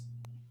cards.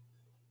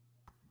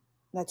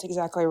 That's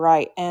exactly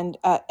right. And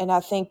I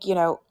think,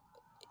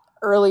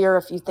 earlier,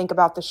 if you think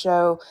about the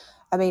show,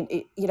 I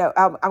mean,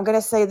 I'm going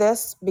to say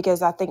this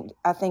because I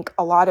think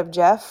a lot of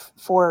Jeff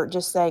for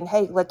just saying,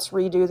 hey, let's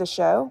redo the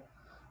show.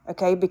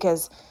 Okay.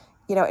 Because,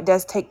 it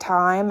does take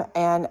time,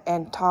 and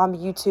Tom,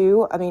 you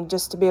too. I mean,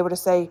 just to be able to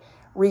say,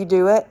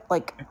 redo it.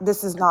 Like,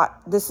 this is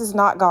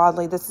not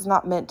godly. This is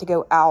not meant to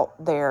go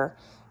out there,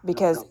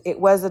 because it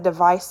was a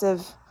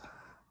divisive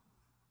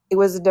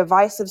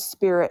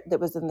spirit that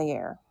was in the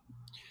air.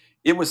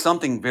 It was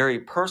something very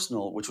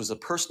personal, which was a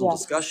personal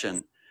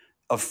discussion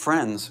of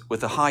friends with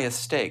the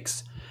highest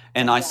stakes.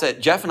 And I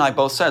said, Jeff and I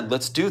both said,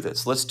 let's do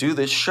this. Let's do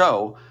this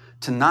show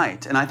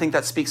tonight. And I think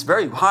that speaks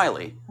very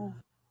highly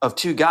of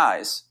two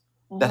guys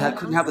that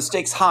couldn't have the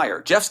stakes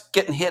higher. Jeff's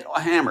getting hit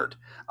hammered.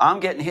 I'm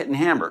getting hit and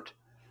hammered.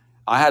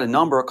 I had a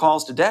number of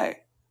calls today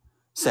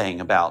saying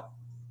about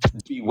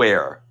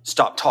beware,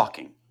 stop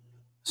talking.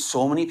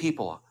 So many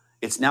people,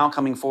 it's now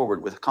coming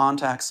forward with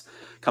contacts,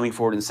 coming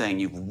forward and saying,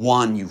 you've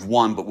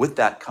won. But with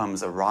that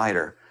comes a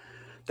rider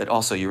that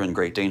also you're in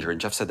great danger. And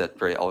Jeff said that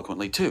very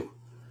eloquently too.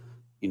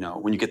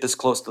 When you get this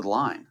close to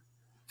the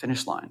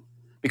finish line,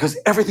 because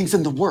everything's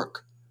in the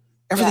work.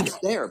 Everything's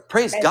there.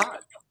 Praise God.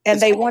 And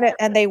they want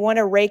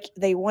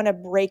to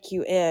break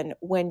you in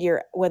when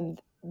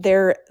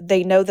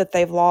they know that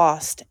they've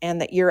lost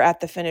and that you're at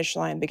the finish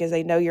line, because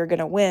they know you're going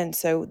to win.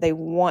 So they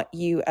want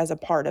you as a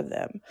part of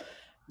them.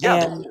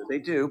 Yeah, they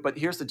do. But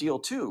here's the deal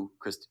too,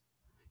 Christy,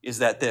 is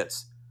that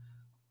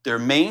their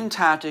main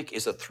tactic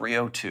is a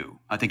 302.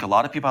 I think a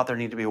lot of people out there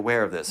need to be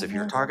aware of this. If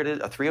you're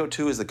targeted, a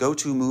 302 is the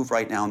go-to move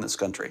right now in this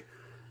country,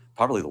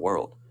 probably the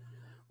world.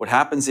 What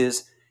happens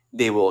is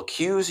they will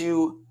accuse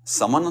you,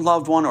 someone, a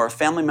loved one or a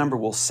family member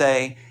will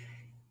say,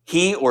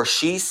 he or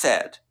she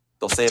said,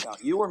 they'll say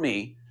about you or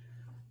me,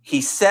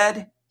 he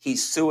said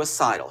he's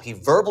suicidal. He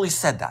verbally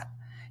said that.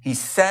 He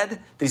said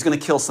that he's going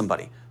to kill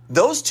somebody.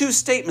 Those two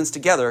statements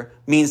together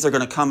means they're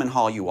going to come and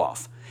haul you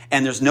off.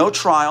 And there's no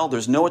trial,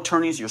 there's no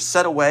attorneys, you're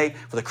set away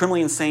for the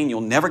criminally insane,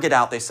 you'll never get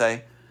out, they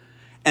say.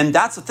 And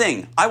that's the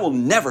thing. I will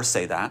never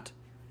say that.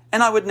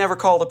 And I would never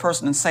call the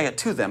person and say it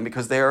to them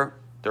because they're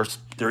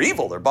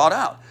evil. They're bought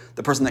out.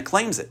 The person that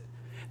claims it.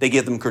 They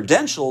give them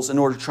credentials in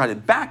order to try to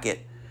back it.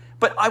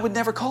 But I would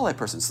never call that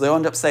person. So they'll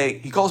end up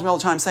saying, he calls me all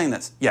the time saying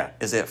this. Yeah,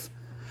 as if.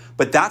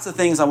 But that's the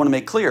things I want to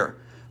make clear.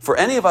 For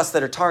any of us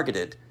that are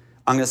targeted,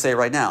 I'm going to say it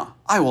right now.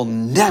 I will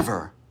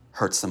never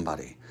hurt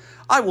somebody.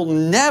 I will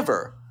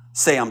never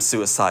say I'm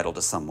suicidal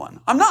to someone.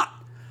 I'm not.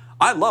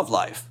 I love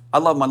life. I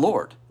love my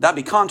Lord. That'd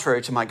be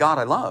contrary to my God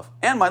I love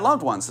and my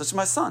loved ones. This is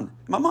my son,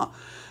 my mom.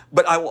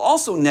 But I will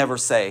also never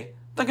say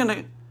they're going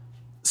to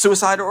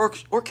suicide or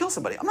kill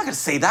somebody. I'm not going to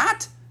say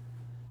that.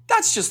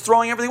 That's just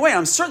throwing everything away.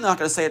 I'm certainly not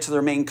going to say it to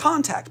their main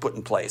contact put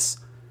in place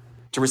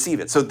to receive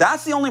it. So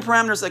that's the only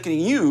parameters they can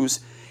use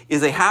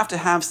is they have to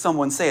have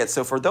someone say it.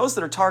 So for those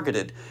that are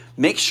targeted,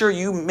 make sure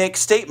you make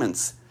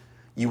statements.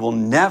 You will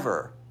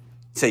never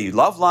say you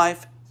love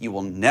life. You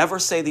will never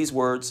say these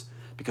words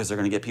because they're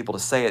going to get people to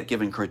say it,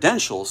 given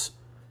credentials,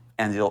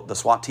 and the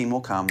SWAT team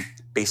will come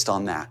based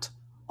on that,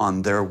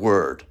 on their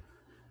word,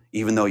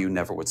 even though you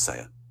never would say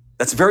it.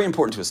 That's very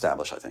important to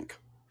establish, I think.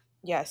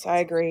 Yes, I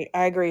agree.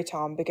 I agree,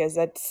 Tom, because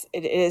it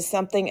is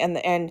something,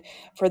 and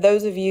for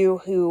those of you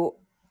who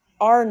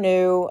are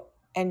new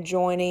and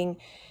joining,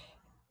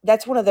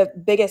 that's one of the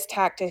biggest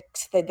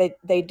tactics that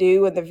they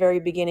do in the very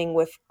beginning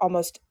with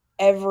almost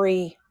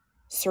every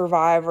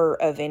survivor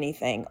of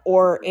anything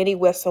or any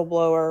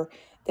whistleblower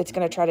that's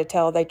going to try to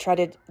tell. They try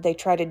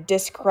to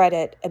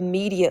discredit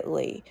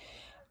immediately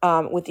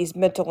with these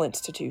mental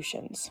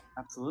institutions.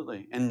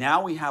 Absolutely. And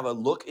now we have a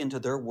look into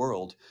their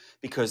world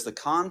because the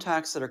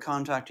contacts that are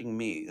contacting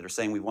me that are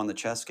saying we've won the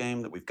chess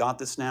game, that we've got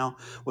this now,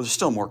 well, there's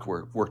still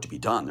more work to be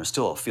done. There's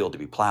still a field to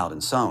be plowed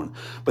and sown.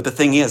 But the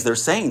thing is, they're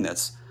saying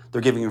this.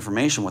 They're giving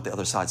information what the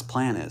other side's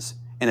plan is.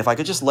 And if I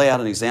could just lay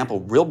out an example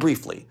real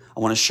briefly,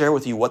 I want to share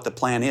with you what the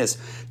plan is.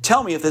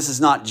 Tell me if this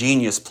is not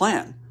genius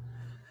plan.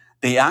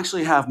 They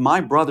actually have my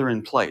brother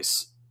in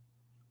place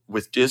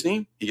with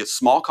Disney. He gets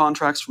small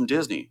contracts from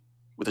Disney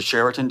with a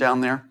Sheraton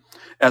down there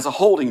as a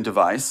holding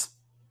device.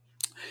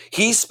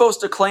 He's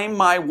supposed to claim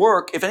my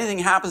work. If anything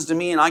happens to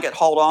me and I get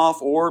hauled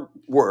off or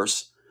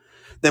worse,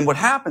 then what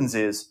happens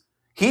is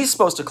he's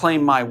supposed to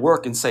claim my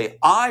work and say,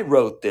 I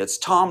wrote this,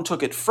 Tom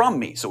took it from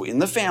me. So in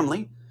the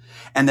family.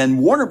 And then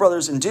Warner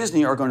Brothers and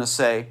Disney are going to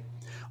say,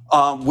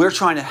 we're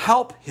trying to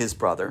help his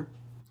brother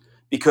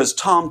because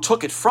Tom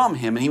took it from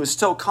him and he was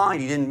so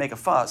kind he didn't make a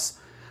fuss.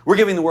 We're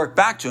giving the work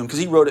back to him because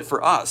he wrote it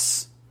for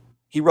us.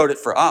 He wrote it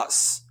for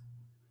us.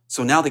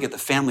 So now they get the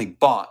family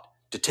bought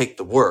to take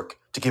the work,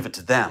 to give it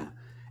to them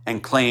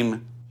and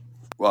claim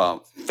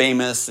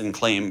famous and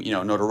claim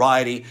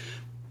notoriety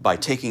by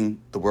taking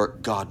the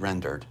work God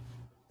rendered.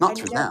 Not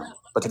through them,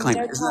 but to claim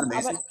it. Isn't that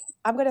amazing?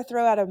 I'm going to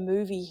throw out a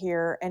movie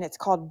here, and it's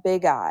called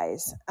Big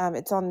Eyes.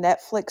 It's on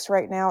Netflix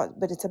right now,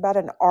 but it's about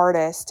an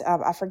artist.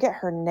 I forget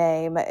her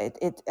name.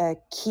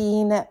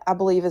 Keen, I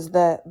believe, is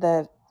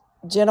the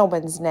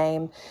gentleman's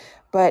name,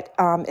 but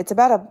it's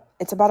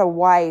about a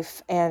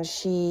wife, and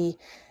she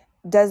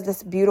does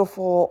this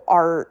beautiful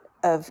art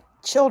of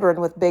children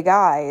with big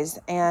eyes.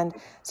 And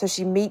so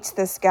she meets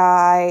this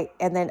guy,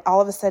 and then all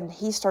of a sudden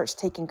he starts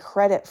taking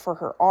credit for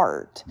her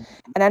art.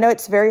 And I know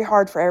it's very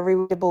hard for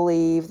everyone to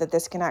believe that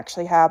this can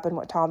actually happen,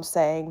 what Tom's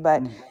saying,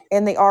 but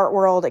in the art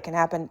world, it can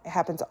happen. It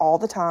happens all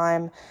the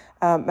time.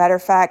 Matter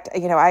of fact,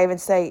 I even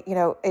say,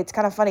 it's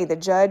kind of funny. The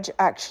judge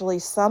actually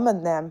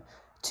summoned them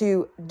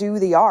to do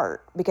the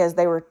art because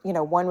they were,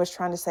 one was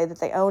trying to say that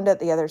they owned it.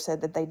 The other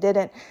said that they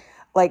didn't.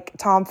 Like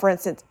Tom, for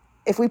instance,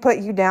 if we put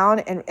you down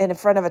in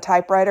front of a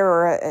typewriter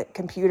or a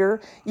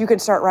computer, you can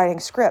start writing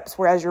scripts,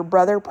 whereas your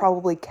brother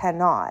probably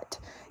cannot,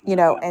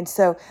 and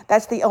so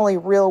that's the only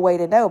real way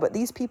to know. But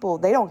these people,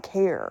 they don't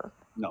care.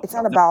 No, it's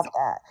not about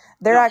that.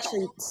 They're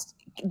actually,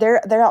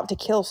 they're out to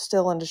kill,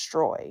 steal, and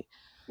destroy.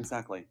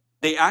 Exactly.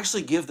 They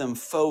actually give them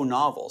faux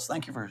novels.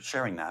 Thank you for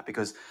sharing that,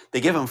 because they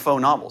give them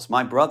faux novels.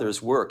 My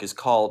brother's work is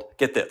called,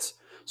 get this,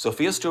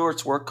 Sophia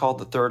Stewart's work called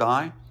The Third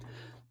Eye.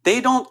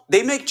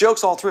 They make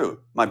jokes all through.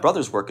 My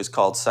brother's work is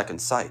called Second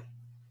Sight.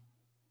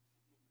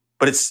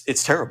 But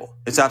it's terrible.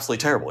 It's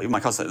absolutely terrible. Even my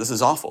cousin said, this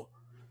is awful.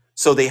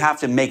 So they have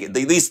to make it,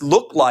 they at least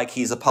look like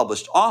he's a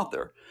published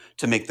author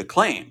to make the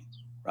claim,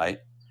 right?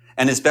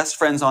 And his best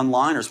friends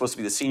online are supposed to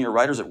be the senior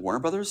writers at Warner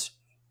Brothers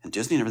and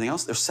Disney and everything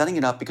else. They're setting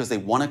it up because they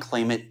want to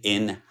claim it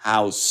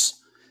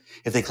in-house.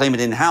 If they claim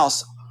it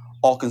in-house,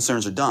 all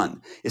concerns are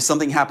done. If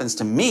something happens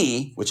to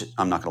me, which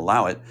I'm not going to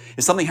allow it,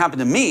 if something happened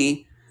to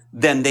me,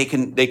 then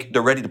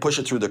they're ready to push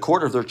it through the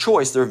court of their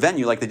choice, their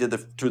venue, like they did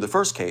through the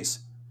first case,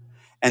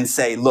 and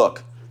say,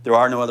 look, there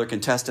are no other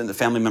contestant. The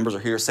family members are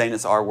here saying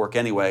it's our work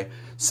anyway,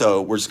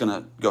 so we're just going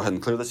to go ahead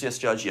and clear this. Yes,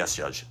 Judge. Yes,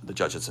 Judge. The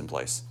judge that's in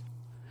place.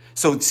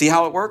 So see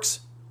how it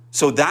works?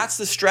 So that's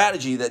the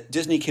strategy that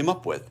Disney came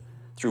up with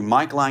through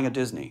Mike Lang at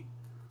Disney,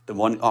 the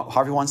one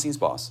Harvey Weinstein's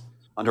boss,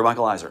 under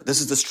Michael Eisner. This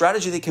is the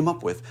strategy they came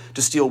up with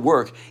to steal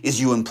work,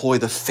 is you employ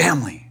the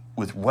family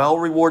with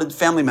well-rewarded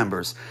family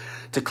members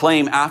to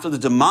claim after the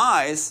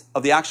demise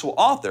of the actual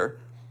author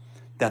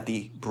that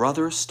the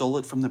brother stole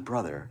it from the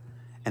brother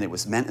and it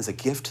was meant as a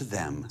gift to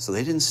them, so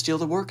they didn't steal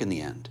the work in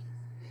the end.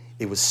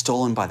 It was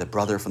stolen by the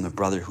brother from the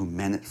brother who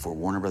meant it for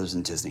Warner Brothers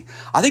and Disney.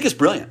 I think it's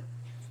brilliant.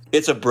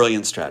 It's a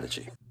brilliant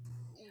strategy.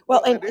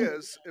 Well, Well, and, it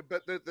is,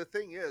 but the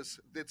thing is,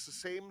 it's the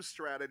same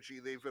strategy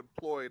they've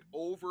employed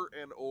over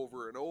and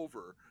over and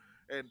over.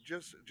 And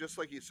just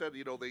like you said,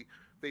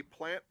 they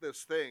plant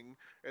this thing,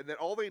 and then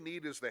all they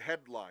need is the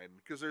headline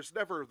because there's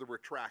never the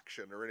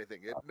retraction or anything.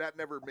 That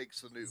never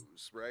makes the news,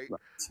 right?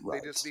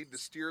 They just need to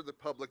steer the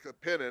public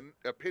opinion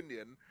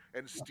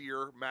and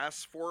steer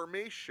mass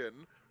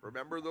formation.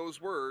 Remember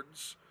those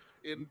words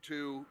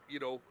into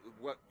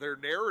what their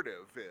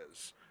narrative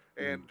is,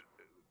 and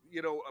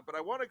but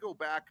I want to go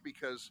back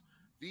because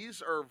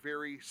these are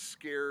very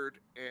scared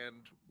and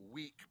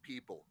weak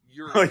people.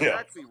 You're Oh, yeah.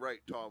 exactly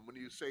right, Tom, when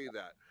you say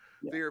that.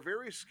 Yeah. They are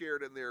very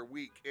scared and they're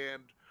weak.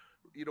 And,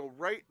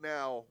 right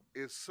now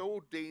is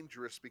so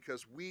dangerous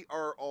because we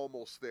are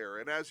almost there.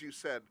 And as you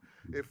said,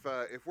 if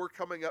we're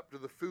coming up to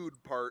the food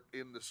part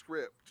in the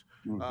script,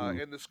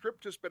 and the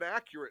script has been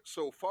accurate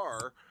so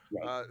far,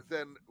 Right.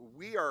 then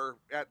we are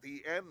at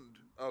the end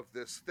of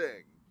this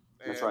thing.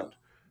 And That's right.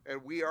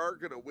 and we are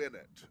going to win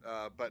it.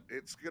 But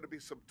it's going to be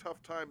some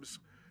tough times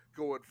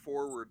going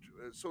forward.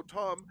 So,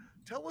 Tom,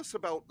 tell us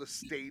about the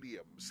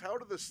stadiums. How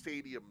do the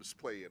stadiums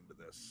play into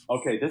this?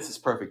 Okay, this is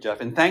perfect,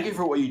 Jeff. And thank you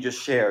for what you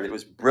just shared. It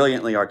was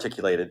brilliantly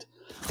articulated.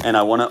 And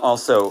I want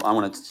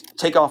to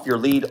take off your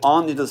lead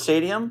on to the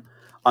stadium.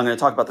 I'm going to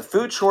talk about the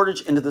food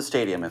shortage into the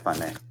stadium, if I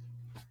may.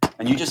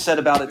 And you just said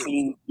about it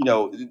being,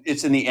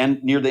 it's in the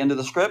end, near the end of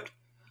the script.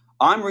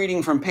 I'm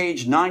reading from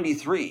page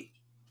 93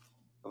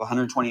 of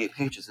 128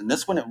 pages. And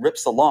this one, it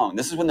rips along.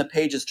 This is when the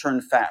pages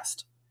turn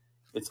fast.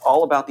 It's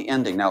all about the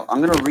ending. Now,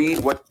 I'm going to read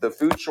what the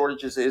food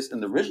shortages is in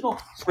the original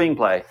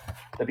screenplay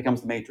that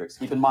becomes The Matrix.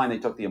 Keep in mind, they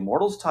took the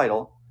Immortals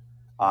title,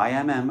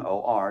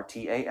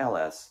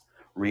 IMMORTALS,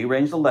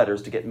 rearranged the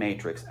letters to get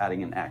Matrix,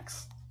 adding an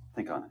X.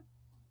 Think on it.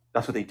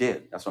 That's what they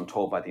did. That's what I'm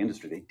told by the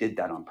industry. They did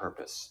that on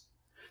purpose.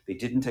 They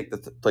didn't take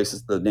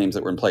the names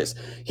that were in place.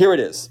 Here it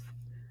is.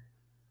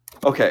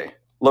 Okay,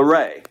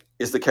 LeRae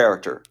is the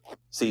character.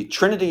 See,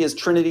 Trinity is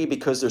Trinity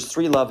because there's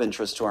 3 love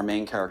interests to our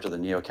main character, the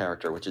Neo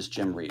character, which is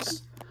Jim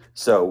Reese.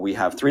 So we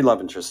have 3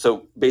 love interests.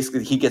 So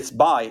basically he gets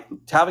by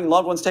having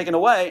loved ones taken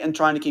away and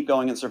trying to keep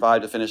going and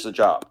survive to finish the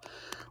job.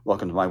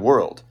 Welcome to my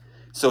world.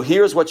 So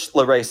here's what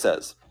LeRae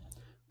says.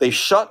 They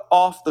shut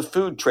off the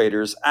food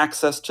traders'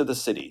 access to the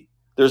city.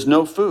 There's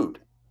no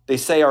food. They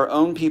say our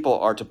own people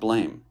are to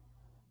blame.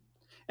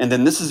 And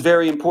then this is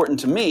very important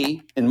to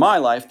me in my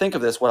life. Think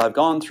of this, what I've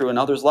gone through and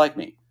others like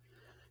me.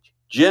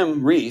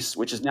 Jim Reese,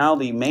 which is now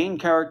the main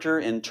character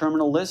in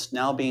Terminal List,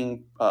 now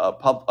being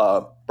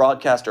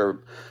broadcast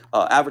or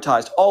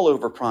advertised all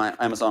over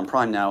Amazon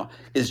Prime now,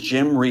 is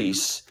Jim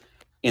Reese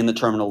in the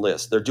Terminal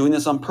List. They're doing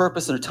this on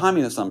purpose and they're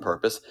timing this on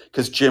purpose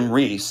because Jim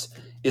Reese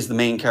is the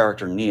main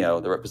character, Neo,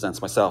 that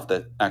represents myself,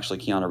 that actually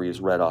Keanu Reeves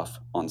read off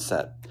on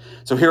set.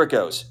 So here it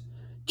goes.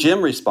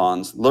 Jim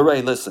responds,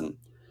 LeRae, listen,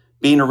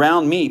 being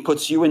around me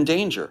puts you in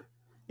danger.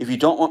 If you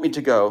don't want me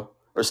to go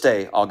or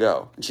stay, I'll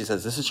go. And she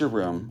says, this is your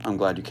room. I'm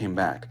glad you came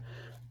back.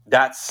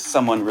 That's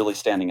someone really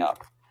standing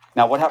up.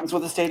 Now, what happens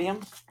with the stadium?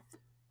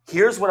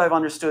 Here's what I've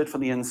understood from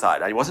the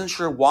inside. I wasn't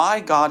sure why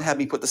God had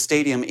me put the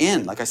stadium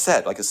in, like I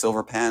said, like a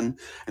silver pen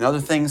and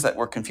other things that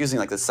were confusing,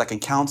 like the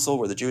Second Council,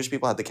 where the Jewish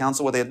people had the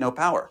council where they had no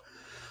power.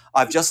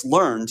 I've just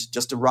learned,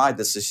 just to ride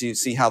this to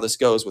see how this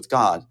goes with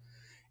God,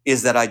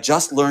 is that I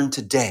just learned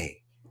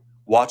today,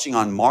 watching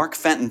on Mark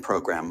Fenton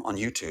program on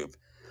YouTube,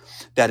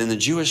 that in the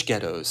Jewish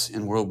ghettos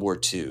in World War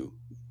II,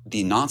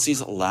 the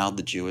Nazis allowed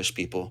the Jewish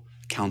people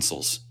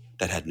councils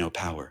that had no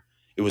power.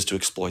 It was to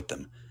exploit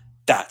them.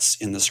 That's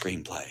in the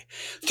screenplay.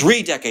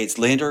 3 decades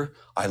later,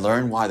 I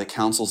learned why the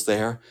council's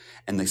there,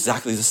 and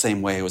exactly the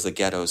same way it was the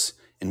ghettos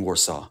in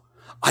Warsaw.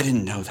 I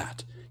didn't know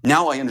that.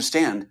 Now I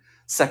understand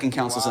Second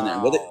Council's in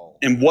there.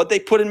 And what they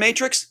put in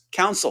Matrix?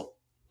 Council.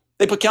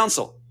 They put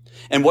council.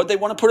 And what they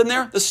want to put in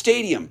there? The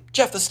stadium.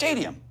 Jeff, the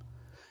stadium.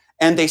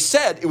 And they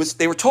said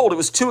they were told it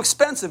was too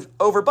expensive,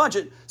 over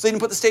budget, so they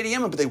didn't put the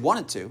stadium in, but they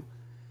wanted to.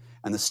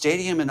 And the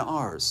stadium in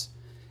ours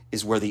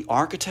is where the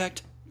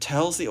architect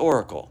tells the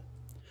oracle,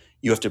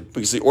 you have to,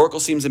 because the oracle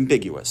seems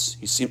ambiguous.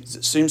 It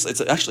seems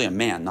it's actually a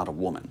man, not a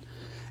woman.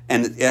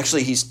 And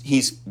actually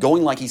he's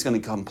going like he's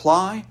going to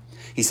comply.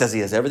 He says he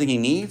has everything he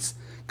needs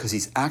because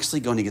he's actually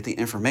going to get the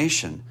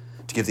information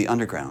to give the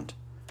underground,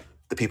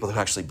 the people who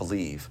actually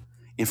believe,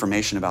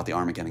 information about the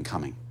Armageddon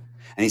coming.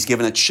 And he's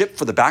given a chip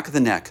for the back of the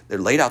neck. They're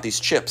laid out these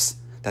chips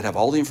that have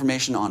all the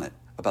information on it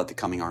about the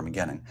coming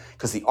Armageddon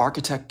because the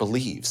architect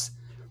believes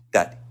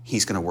that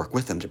he's going to work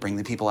with them to bring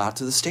the people out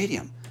to the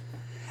stadium.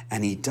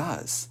 And he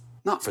does,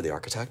 not for the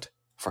architect,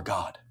 for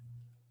God.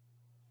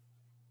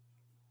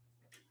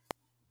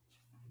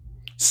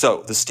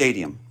 So the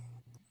stadium,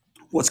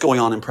 what's going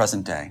on in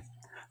present day?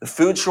 The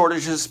food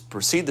shortages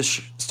precede the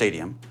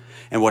stadium.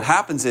 And what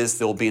happens is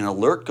there'll be an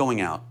alert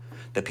going out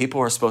that people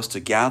are supposed to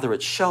gather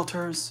at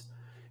shelters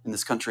in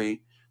this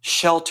country,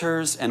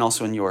 shelters, and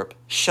also in Europe,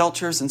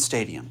 shelters and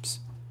stadiums.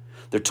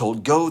 They're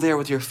told, go there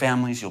with your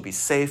families. You'll be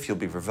safe. You'll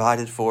be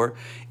provided for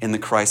in the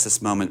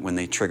crisis moment when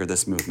they trigger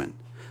this movement.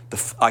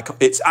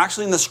 It's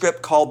actually in the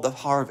script called The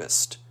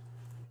Harvest.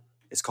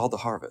 It's called The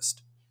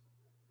Harvest.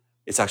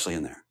 It's actually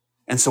in there.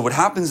 And so what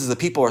happens is the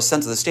people are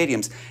sent to the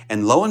stadiums,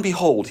 and lo and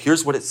behold,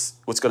 here's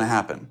what's going to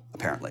happen,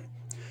 apparently.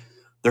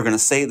 They're going to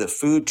say the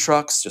food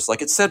trucks, just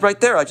like it said right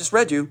there, I just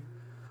read you,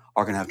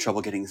 are going to have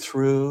trouble getting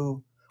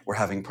through. We're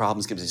having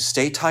problems.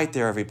 Stay tight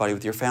there, everybody,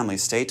 with your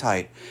families. Stay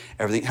tight.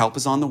 Everything, help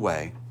is on the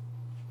way.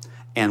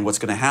 And what's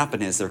going to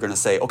happen is they're going to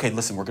say, okay,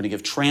 listen, we're going to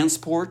give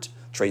transport,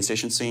 train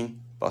station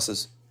scene,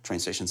 buses, train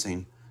station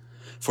scene,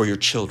 for your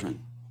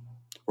children.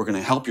 We're going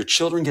to help your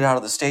children get out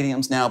of the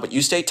stadiums now, but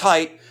you stay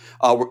tight,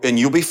 and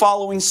you'll be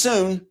following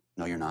soon.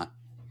 No, you're not.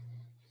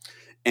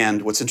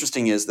 And what's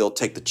interesting is they'll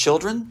take the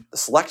children, the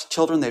select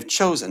children they've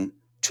chosen,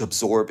 to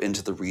absorb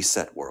into the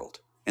reset world,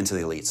 into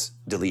the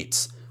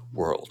deletes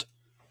world,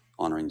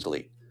 honoring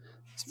delete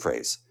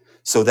phrase.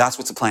 So that's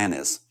what the plan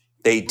is.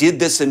 They did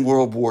this in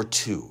World War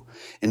II.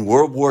 In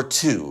World War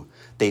II,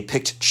 they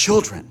picked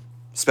children,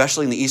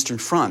 especially in the Eastern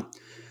Front,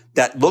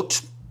 that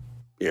looked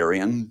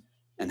Aryan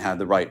and had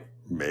the right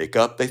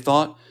makeup, they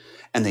thought,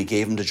 and they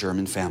gave them to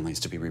German families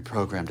to be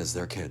reprogrammed as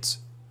their kids.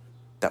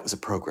 That was a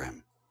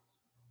program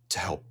to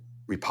help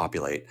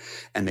repopulate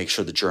and make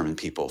sure the German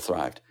people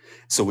thrived.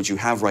 So what you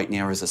have right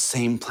now is the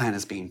same plan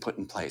is being put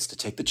in place to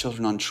take the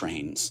children on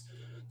trains.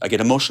 I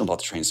get emotional about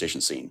the train station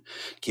scene.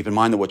 Keep in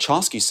mind that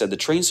Wachowski said the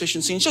train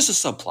station scene is just a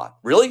subplot.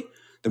 Really?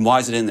 Then why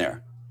is it in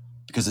there?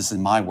 Because it's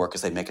in my work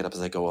as they make it up as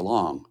they go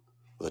along.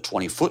 With a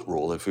 20-foot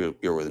rule, if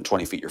you're within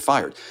 20 feet, you're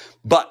fired.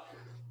 But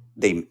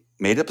they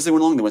made it up as they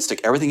went along. They want to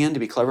stick everything in to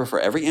be clever for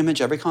every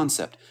image, every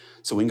concept.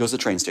 So when goes the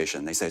train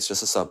station, they say it's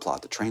just a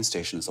subplot. The train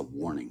station is a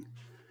warning.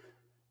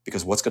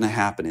 Because what's going to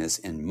happen is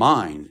in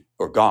mine,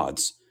 or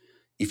God's,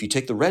 if you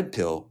take the red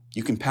pill,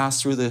 you can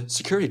pass through the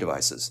security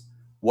devices.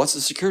 What's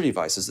the security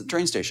devices at the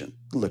train station?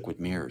 The liquid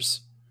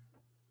mirrors.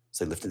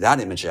 So they lifted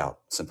that image out,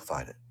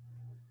 simplified it.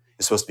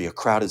 It's supposed to be a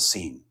crowded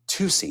scene,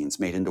 2 scenes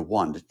made into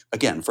one,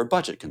 again, for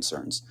budget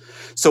concerns.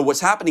 So what's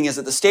happening is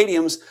at the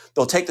stadiums,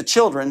 they'll take the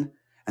children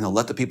and they'll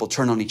let the people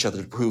turn on each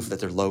other to prove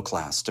that they're low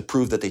class, to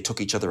prove that they took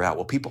each other out.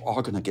 Well, people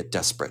are going to get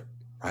desperate,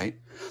 right?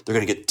 They're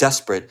going to get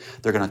desperate.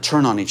 They're going to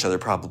turn on each other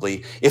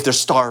probably if they're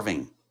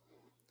starving.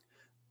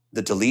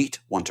 The delete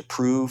want to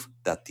prove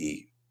that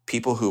the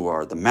people who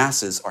are the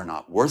masses are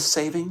not worth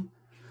saving,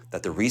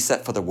 that the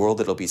reset for the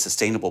world, it'll be a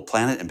sustainable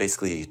planet and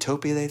basically a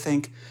utopia, they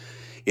think.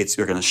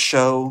 You're going to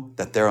show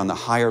that they're on the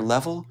higher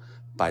level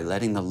by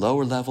letting the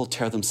lower level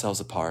tear themselves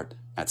apart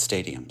at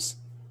stadiums.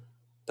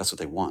 That's what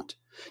they want.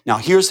 Now,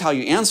 here's how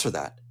you answer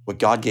that. What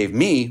God gave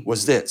me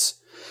was this.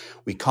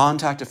 We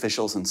contact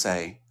officials and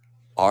say,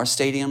 are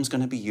stadiums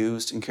going to be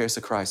used in case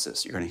of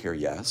crisis? You're going to hear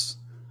yes.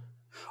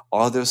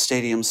 Are those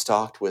stadiums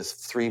stocked with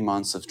 3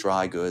 months of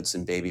dry goods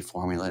and baby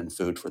formula and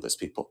food for those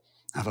people?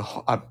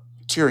 I'm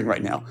tearing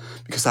right now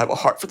because I have a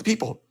heart for the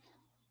people.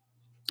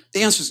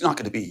 The answer is not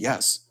going to be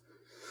yes.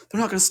 They're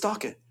not going to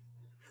stock it.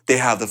 They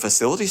have the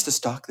facilities to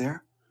stock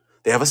there.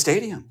 They have a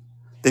stadium.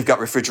 They've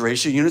got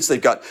refrigeration units.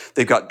 They've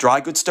got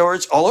dry goods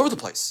storage all over the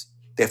place.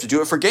 They have to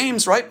do it for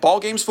games, right? Ball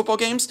games, football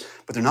games,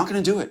 but they're not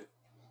going to do it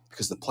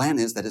because the plan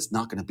is that it's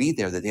not going to be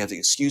there, that they have the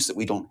excuse that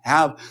we don't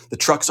have, the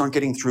trucks aren't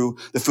getting through,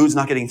 the food's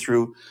not getting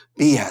through.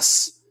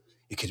 BS.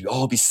 It could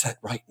all be set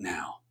right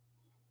now.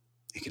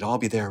 It could all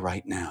be there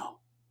right now,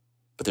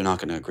 but they're not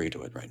going to agree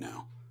to it right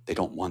now. They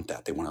don't want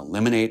that. They want to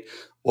eliminate,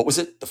 what was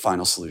it? The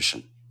final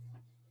solution.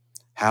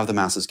 Have the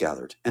masses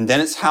gathered. And then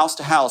it's house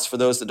to house for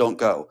those that don't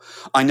go.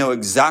 I know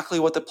exactly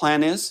what the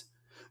plan is.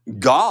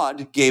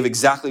 God gave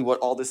exactly what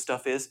all this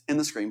stuff is in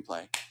the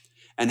screenplay.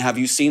 And have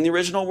you seen the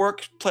original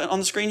work on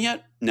the screen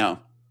yet? No.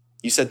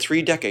 You said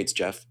 3 decades,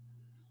 Jeff.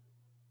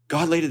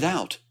 God laid it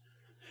out.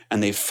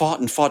 And they fought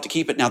and fought to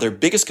keep it. Now, their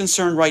biggest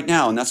concern right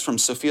now, and that's from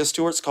Sophia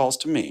Stewart's calls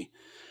to me,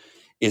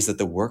 is that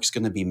the work's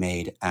going to be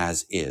made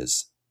as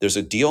is. There's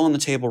a deal on the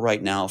table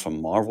right now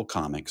from Marvel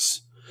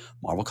Comics.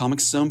 Marvel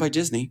Comics is owned by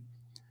Disney.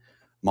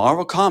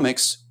 Marvel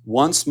Comics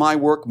wants my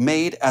work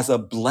made as a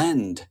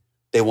blend.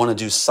 They want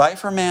to do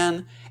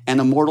Cypher-Man and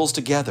Immortals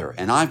together.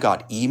 And I've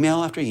got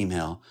email after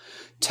email,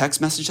 text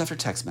message after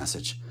text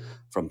message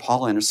from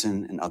Paul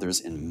Anderson and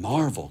others in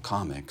Marvel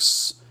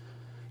Comics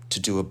to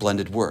do a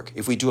blended work.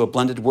 If we do a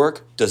blended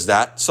work, does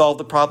that solve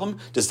the problem?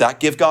 Does that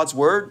give God's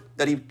word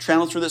that he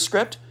channeled through the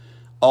script?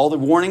 All the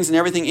warnings and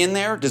everything in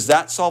there, does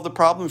that solve the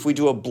problem if we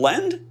do a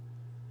blend?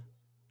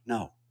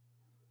 No.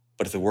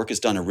 But if the work is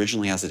done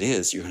originally as it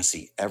is, you're going to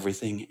see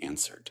everything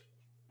answered.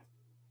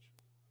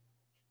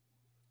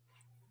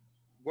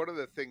 One of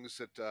the things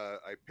that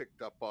I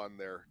picked up on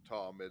there,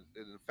 Tom, is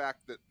in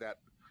fact that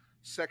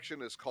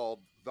section is called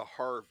The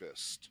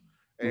Harvest.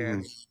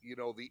 And,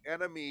 the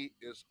enemy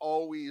is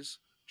always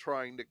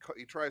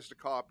he tries to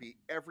copy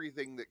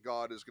everything that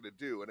God is going to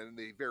do. And in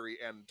the very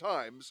end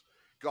times,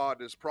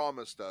 God has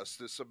promised us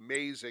this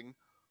amazing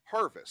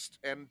harvest,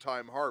 end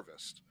time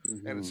harvest,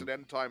 and it's Hmm. an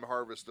end time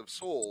harvest of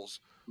souls.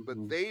 But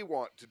Hmm. they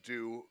want to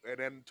do an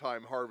end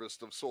time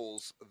harvest of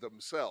souls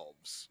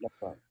themselves, That's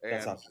right.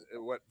 That's and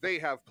awesome. what they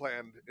have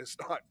planned is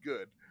not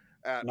good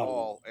at Not at all.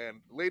 all.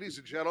 And ladies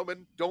and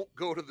gentlemen, don't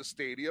go to the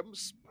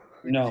stadiums.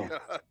 No,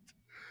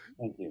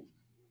 thank you.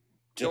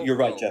 Don't You're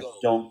right, go. Jeff.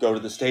 Don't go to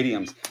the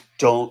stadiums.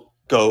 Don't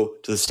go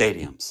to the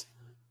stadiums.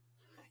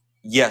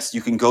 Yes,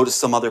 you can go to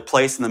some other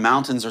place in the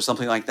mountains or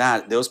something like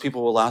that. Those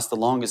people will last the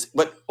longest.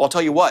 But I'll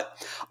tell you what,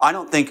 I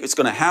don't think it's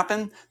going to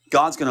happen.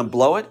 God's going to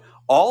blow it.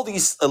 All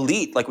these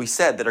elite, like we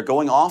said, that are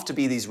going off to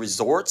be these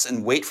resorts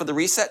and wait for the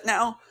reset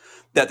now,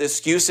 that the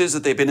excuse is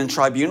that they've been in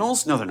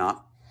tribunals. No, they're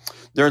not.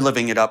 They're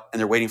living it up and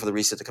they're waiting for the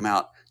reset to come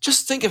out.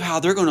 Just think of how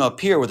they're going to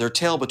appear with their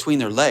tail between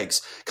their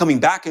legs, coming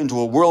back into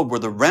a world where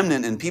the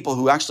remnant and people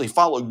who actually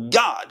follow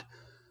God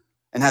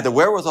and had the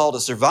wherewithal to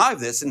survive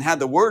this and had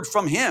the word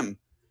from Him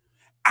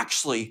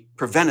actually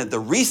prevented the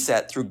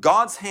reset through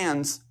God's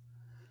hands.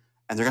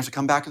 And they're going to have to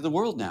come back to the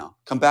world now,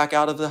 come back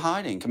out of the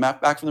hiding, come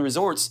back from the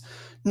resorts,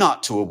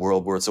 not to a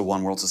world where it's a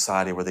one world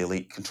society where they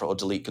delete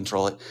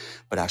control it,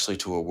 but actually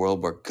to a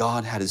world where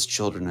God had His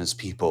children and His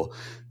people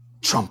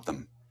trump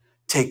them,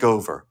 take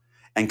over,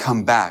 and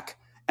come back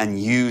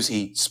and use.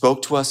 He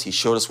spoke to us, He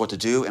showed us what to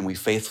do, and we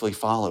faithfully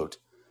followed.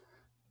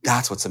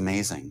 That's what's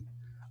amazing.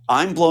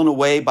 I'm blown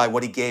away by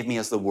what He gave me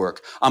as the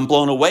work. I'm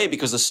blown away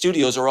because the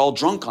studios are all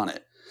drunk on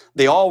it.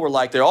 They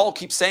all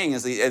keep saying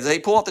as they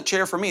pull out the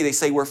chair for me, they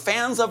say, we're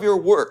fans of your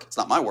work. It's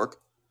not my work.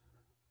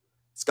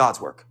 It's God's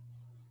work.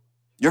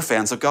 You're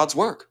fans of God's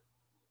work.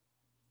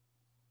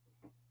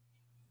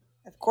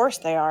 Of course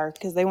they are,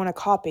 because they want to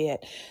copy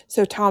it.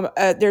 So, Tom,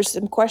 there's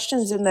some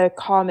questions in the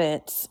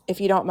comments,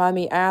 if you don't mind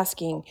me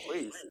asking.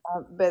 Please.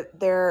 But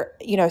they're,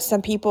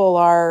 some people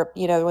are,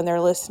 when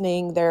they're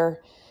listening,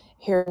 they're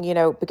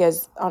hearing,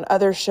 because on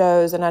other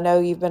shows, and I know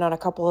you've been on a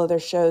couple other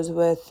shows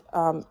with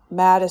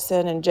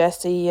Madison and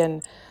Jesse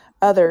and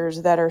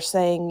others that are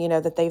saying,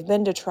 that they've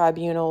been to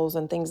tribunals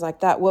and things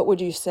like that. What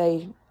would you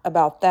say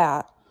about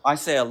that? I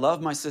say I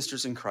love my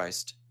sisters in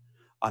Christ.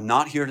 I'm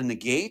not here to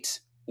negate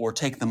or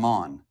take them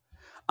on.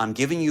 I'm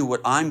giving you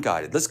what I'm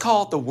guided. Let's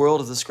call it the world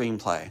of the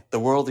screenplay, the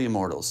world of the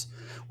immortals.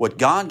 What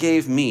God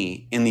gave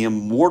me in the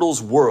immortals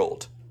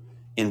world,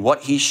 in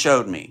what He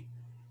showed me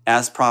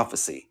as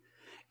prophecy,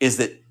 is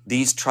that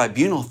these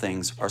tribunal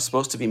things are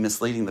supposed to be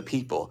misleading the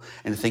people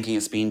and thinking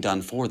it's being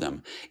done for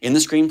them. In the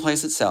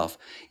screenplays itself,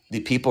 the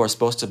people are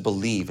supposed to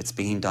believe it's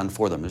being done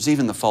for them. There's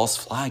even the false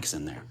flags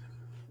in there.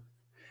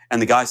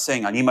 And the guy's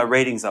saying, I need my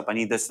ratings up. I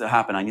need this to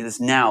happen. I need this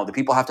now. The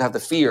people have to have the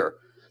fear.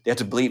 They have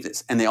to believe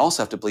this. And they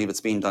also have to believe it's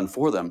being done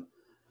for them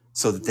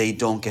so that they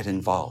don't get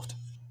involved.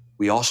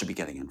 We all should be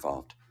getting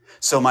involved.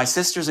 So my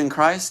sisters in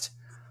Christ,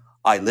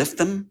 I lift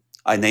them.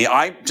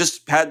 I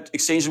just had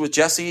exchanges with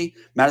Jesse,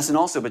 Madison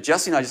also, but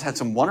Jesse and I just had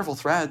some wonderful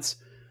threads.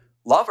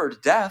 Love her to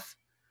death.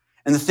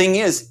 And the thing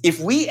is, if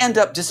we end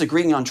up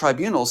disagreeing on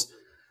tribunals,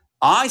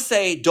 I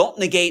say don't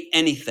negate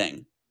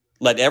anything.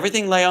 Let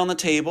everything lay on the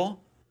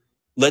table.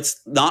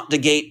 Let's not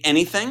negate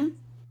anything.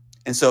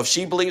 And so if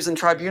she believes in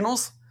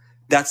tribunals,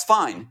 that's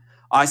fine.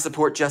 I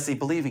support Jesse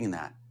believing in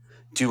that.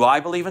 Do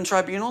I believe in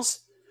tribunals?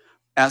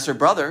 As her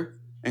brother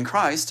in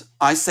Christ,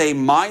 I say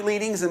my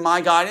leadings and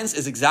my guidance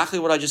is exactly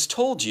what I just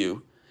told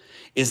you,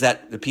 is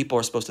that the people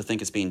are supposed to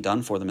think it's being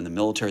done for them and the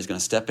military is going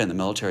to step in. The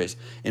military is,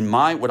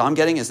 what I'm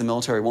getting is the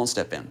military won't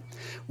step in.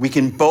 We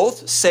can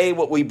both say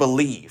what we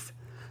believe.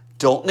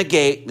 Don't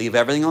negate, leave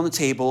everything on the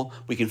table.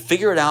 We can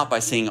figure it out by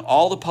seeing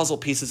all the puzzle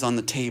pieces on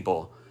the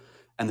table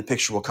and the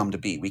picture will come to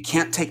be. We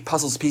can't take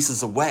puzzle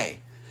pieces away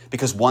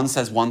because one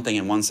says one thing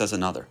and one says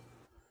another.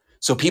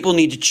 So people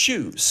need to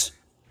choose.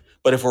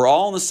 But if we're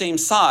all on the same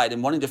side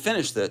and wanting to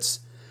finish this,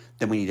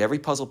 then we need every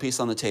puzzle piece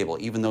on the table,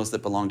 even those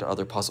that belong to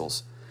other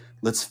puzzles.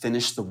 Let's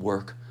finish the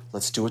work.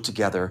 Let's do it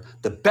together.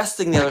 The best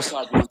thing the other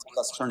side wants is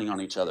us turning on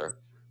each other.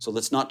 So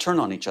let's not turn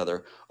on each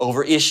other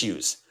over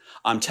issues.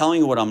 I'm telling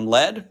you what I'm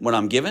led, what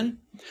I'm given,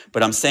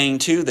 but I'm saying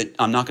too that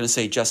I'm not going to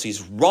say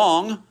Jesse's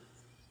wrong.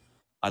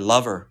 I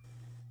love her.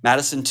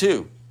 Madison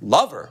too.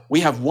 Love her.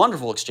 We have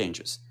wonderful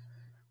exchanges.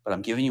 But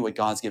I'm giving you what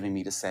God's giving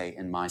me to say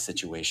in my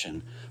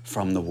situation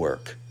from the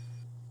work.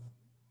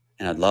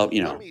 And I'd love,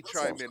 Let me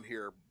chime in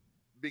here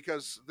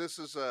because this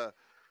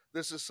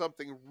is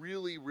something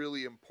really,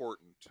 really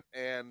important.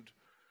 And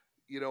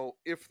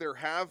if there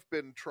have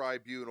been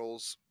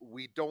tribunals,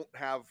 we don't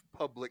have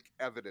public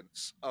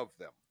evidence of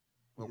them.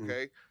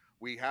 Okay,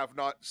 we have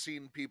not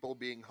seen people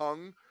being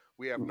hung.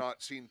 We have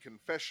not seen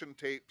confession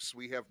tapes.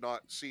 We have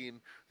not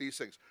seen these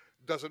things.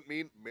 Doesn't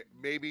mean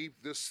maybe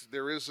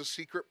there is a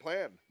secret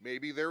plan.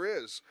 Maybe there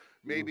is.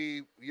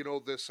 Maybe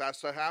this has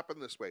to happen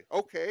this way.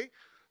 Okay,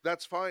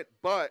 that's fine.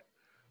 But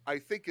I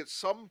think at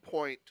some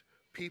point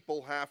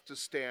people have to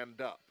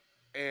stand up,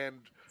 and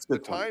the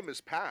time has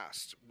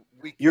passed.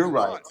 You're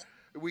right.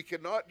 We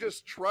cannot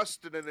just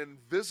trust in an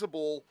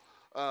invisible,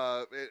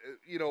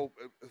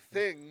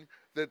 thing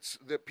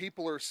that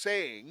people are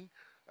saying,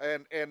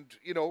 and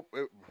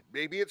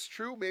maybe it's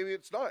true, maybe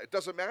it's not. It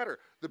doesn't matter.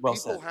 The Well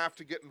people said. have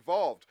to get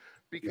involved.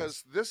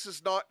 because this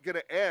is not going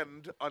to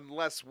end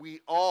unless we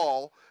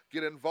all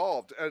get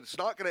involved. And it's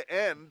not going to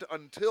end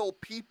until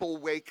people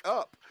wake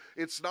up.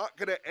 It's not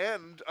going to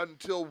end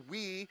until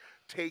we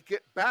take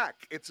it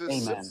back. It's as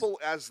Amen. simple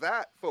as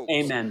that, folks.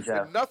 Amen,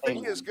 Jeff. And nothing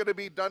Amen. is going to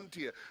be done to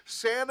you.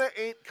 Santa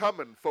ain't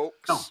coming,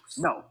 folks.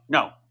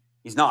 No,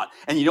 he's not.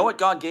 And you know what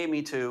God gave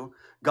me too?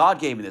 God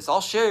gave me this.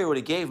 I'll share you what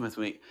he gave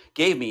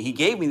me. He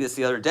gave me this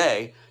the other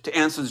day to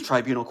answer the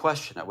tribunal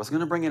question. I wasn't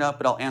going to bring it up,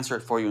 but I'll answer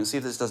it for you and see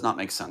if this does not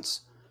make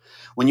sense.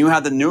 When you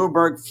had the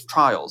Nuremberg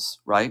trials,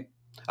 right,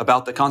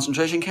 about the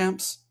concentration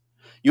camps,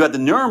 you had the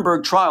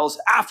Nuremberg trials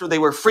after they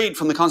were freed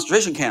from the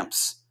concentration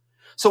camps.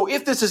 So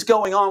if this is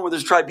going on where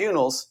there's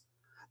tribunals,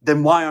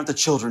 then why aren't the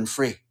children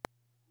free?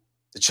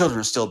 The children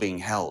are still being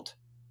held.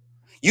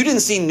 You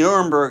didn't see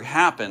Nuremberg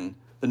happen,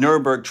 the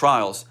Nuremberg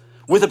trials,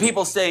 with the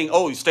people saying,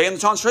 oh, you stay in the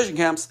concentration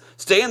camps,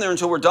 stay in there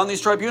until we're done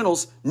these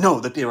tribunals. No,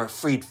 that they were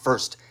freed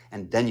first,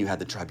 and then you had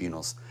the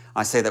tribunals.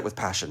 I say that with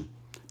passion.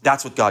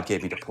 That's what God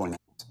gave me to point out.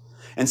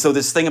 And so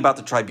this thing about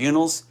the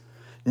tribunals,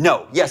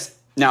 no, yes,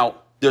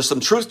 now there's some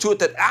truth to it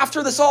that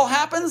after this all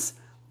happens,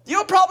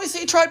 you'll probably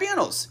see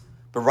tribunals.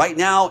 But right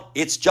now,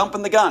 it's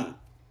jumping the gun.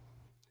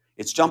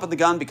 It's jumping the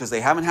gun because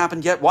they haven't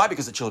happened yet. Why?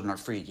 Because the children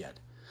aren't freed yet.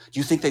 Do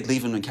you think they'd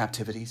leave them in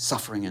captivity,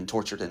 suffering and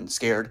tortured and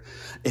scared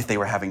if they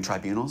were having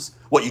tribunals?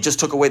 What, you just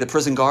took away the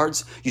prison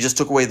guards? You just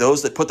took away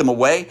those that put them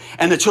away,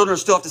 and the children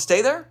still have to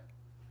stay there?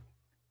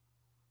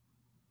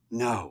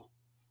 No.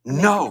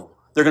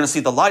 They're going to see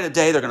the light of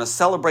day. They're going to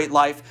celebrate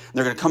life. And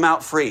they're going to come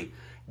out free.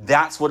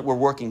 That's what we're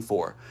working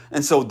for.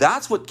 And so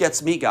that's what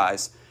gets me,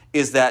 guys,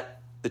 is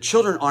that the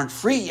children aren't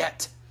free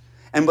yet.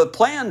 And the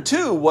plan,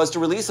 too, was to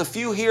release a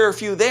few here, a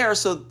few there,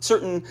 so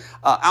certain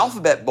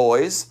alphabet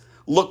boys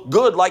look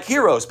good like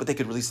heroes, but they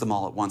could release them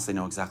all at once. They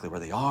know exactly where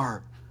they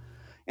are.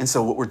 And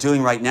so what we're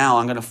doing right now,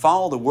 I'm going to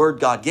follow the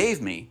word God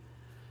gave me,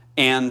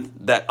 and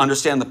that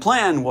understand the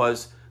plan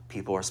was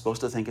people are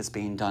supposed to think it's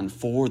being done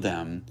for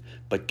them,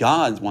 but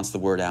God wants the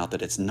word out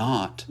that it's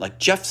not. Like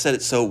Jeff said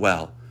it so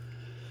well.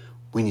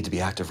 We need to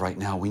be active right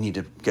now. We need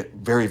to get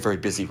very, very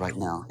busy right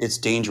now. It's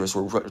dangerous.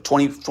 We're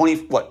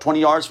 20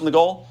 yards from the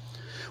goal?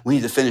 We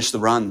need to finish the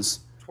runs.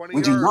 20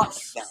 we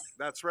yards. Do not.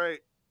 That's right.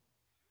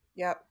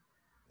 Yep.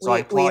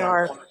 So we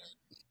are.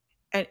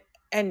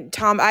 And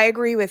Tom, I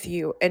agree with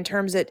you in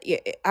terms that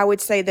I would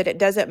say that it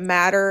doesn't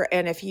matter.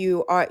 And if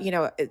you are,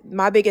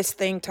 my biggest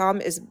thing, Tom,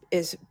 is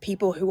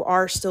people who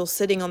are still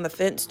sitting on the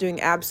fence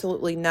doing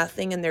absolutely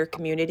nothing in their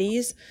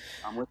communities.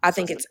 I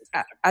think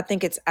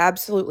it's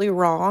absolutely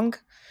wrong.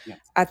 Yeah.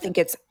 I think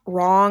it's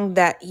wrong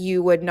that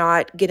you would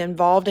not get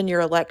involved in your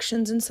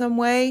elections in some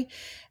way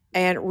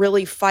and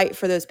really fight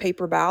for those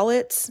paper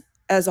ballots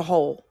as a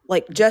whole.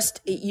 Like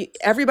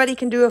everybody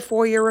can do a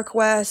FOIA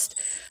request.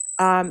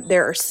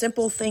 There are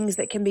simple things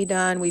that can be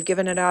done. We've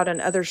given it out on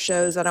other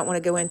shows. I don't want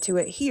to go into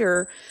it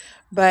here,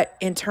 but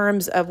in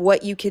terms of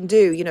what you can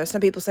do,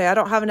 some people say, I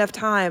don't have enough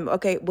time.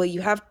 Okay, well,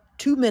 you have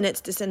 2 minutes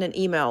to send an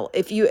email.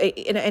 If you,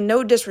 and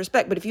no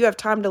disrespect, but if you have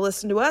time to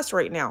listen to us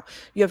right now,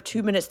 you have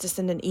 2 minutes to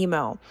send an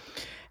email.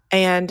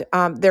 And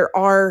there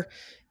are,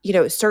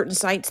 certain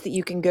sites that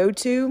you can go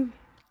to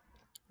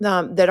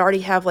that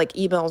already have like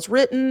emails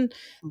written.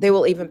 They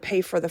will even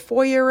pay for the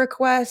FOIA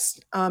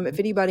request. If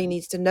anybody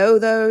needs to know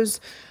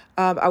those,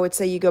 I would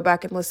say you go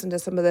back and listen to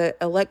some of the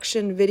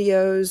election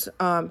videos.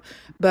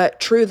 But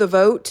True the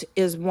Vote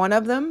is one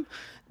of them.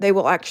 They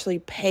will actually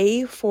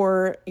pay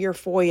for your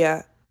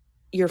FOIA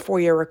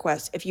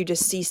request if you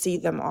just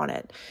CC them on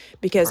it,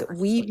 because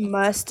we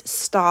must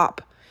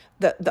stop.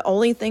 The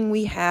only thing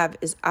we have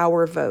is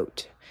our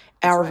vote.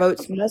 Our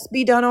votes must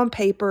be done on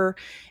paper.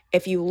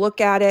 If you look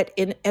at it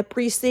in a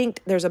precinct,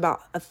 there's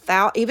about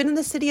 1,000, even in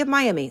the city of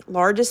Miami,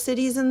 largest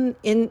cities in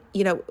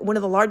one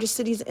of the largest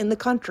cities in the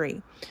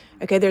country.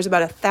 Okay, there's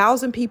about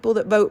 1,000 people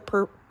that vote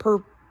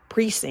per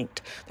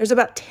precinct. There's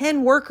about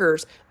 10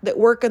 workers that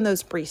work in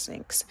those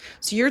precincts.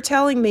 So you're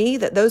telling me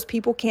that those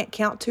people can't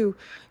count to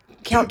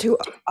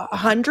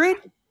 100?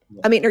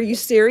 I mean, are you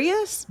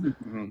serious?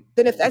 Mm-hmm.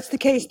 Then if that's the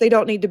case, they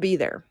don't need to be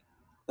there.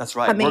 That's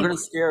right. We're going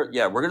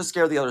to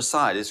scare the other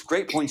side. It's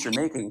great points you're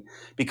making,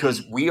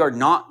 because we are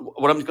not,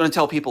 what I'm going to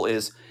tell people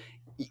is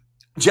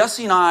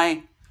Jesse and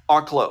I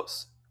are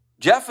close.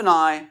 Jeff and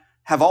I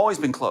have always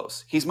been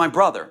close. He's my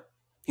brother.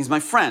 He's my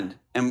friend.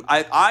 And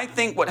I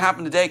think what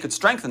happened today could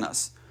strengthen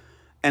us.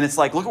 And it's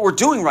like, look what we're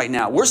doing right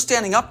now. We're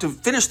standing up to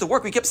finish the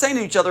work. We kept saying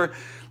to each other,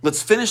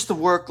 let's finish the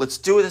work. Let's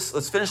do this.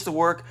 Let's finish the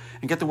work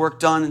and get the work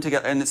done and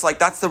together. And it's like,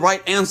 that's the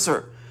right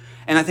answer.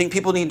 And I think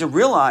people need to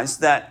realize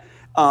that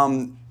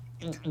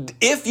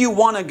if you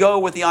want to go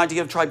with the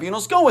idea of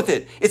tribunals, go with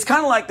it. It's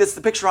kind of like this.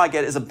 The picture I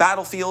get is a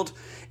battlefield,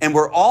 and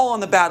we're all on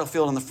the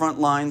battlefield on the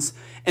front lines.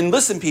 And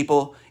listen,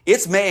 people,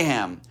 it's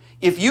mayhem.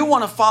 If you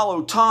want to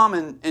follow Tom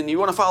and you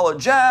want to follow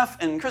Jeff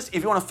and Chris,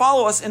 if you want to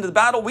follow us into the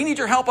battle, we need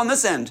your help on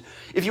this end.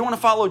 If you want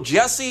to follow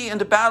Jesse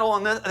into battle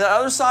on the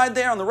other side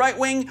there on the right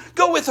wing,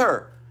 go with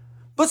her.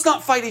 Let's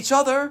not fight each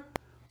other.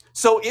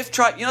 So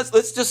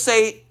let's just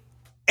say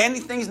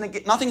nothing's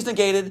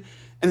negated,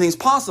 anything's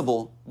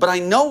possible. But I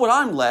know what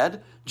I'm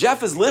led.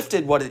 Jeff has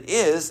lifted what it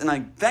is, and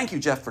I thank you,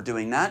 Jeff, for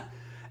doing that.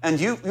 And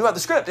you have the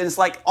script, and it's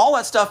like all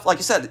that stuff, like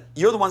you said,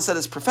 you're the one that said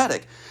it's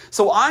prophetic.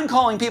 So I'm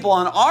calling people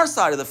on our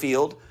side of the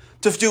field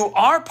to do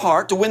our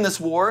part to win this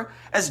war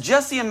as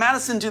Jesse and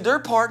Madison do their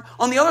part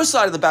on the other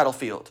side of the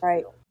battlefield.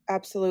 Right.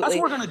 Absolutely. That's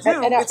what we're going to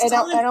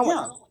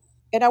do.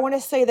 And I want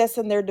to say this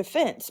in their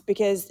defense,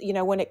 because,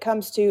 when it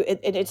comes to it,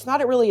 it's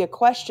not really a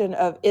question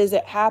of is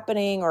it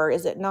happening or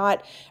is it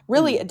not.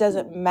 Really, it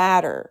doesn't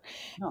matter.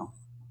 No.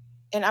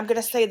 And I'm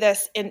going to say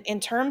this in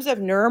terms of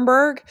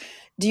Nuremberg.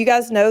 Do you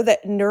guys know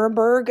that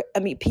Nuremberg,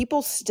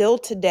 people still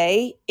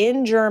today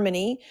in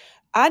Germany,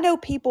 I know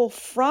people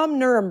from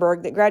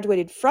Nuremberg that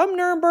graduated from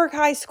Nuremberg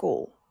High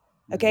School.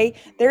 Okay.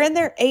 They're in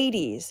their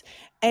 80s.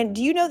 And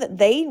do you know that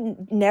they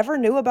never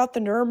knew about the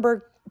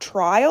Nuremberg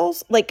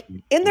trials, like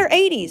in their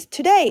 80s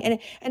today?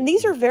 And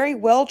these are very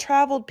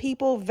well-traveled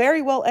people,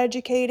 very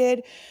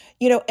well-educated,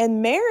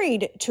 and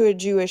married to a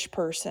Jewish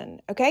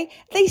person. Okay.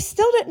 They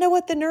still didn't know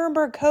what the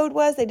Nuremberg Code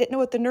was. They didn't know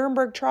what the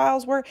Nuremberg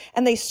trials were.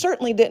 And they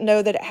certainly didn't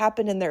know that it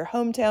happened in their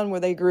hometown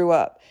where they grew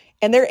up,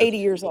 and they're 80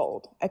 years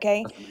old.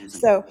 Okay.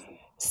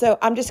 So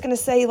I'm just going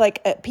to say,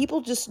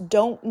 people just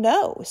don't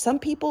know. Some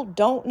people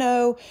don't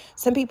know.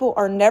 Some people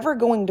are never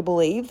going to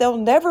believe. They'll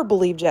never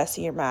believe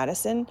Jesse or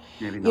Madison,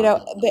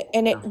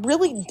 and it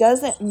really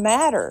doesn't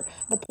matter.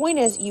 The point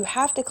is, you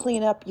have to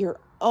clean up your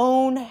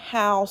own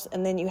house,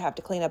 and then you have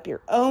to clean up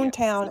your own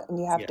town, and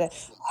you have to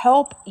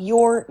help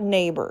your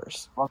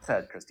neighbors. Well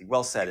said, Christy.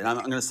 Well said. And I'm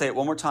going to say it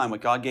one more time.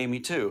 What God gave me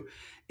too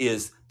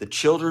is the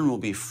children will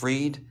be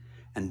freed,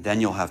 and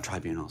then you'll have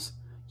tribunals.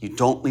 You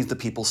don't leave the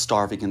people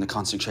starving in the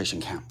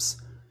concentration camps.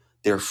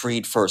 They're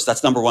freed first.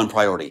 That's number one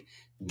priority.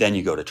 Then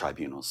you go to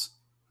tribunals.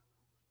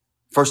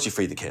 First, you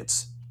free the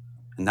kids.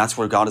 And that's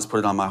where God has put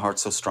it on my heart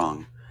so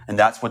strong. And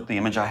that's what the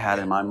image I had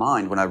in my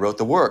mind when I wrote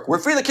the work. We're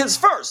free the kids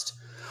first.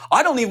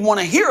 I don't even want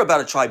to hear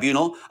about a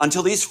tribunal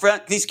until these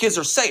kids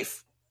are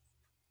safe.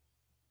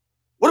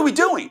 What are we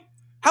doing?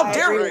 How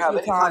dare we have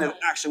any kind of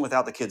action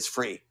without the kids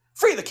free?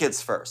 Free the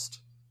kids first.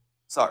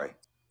 Sorry.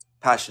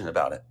 Passionate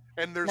about it.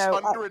 And there's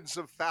hundreds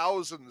of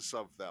thousands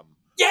of them.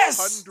 Yes!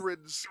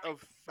 Hundreds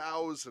of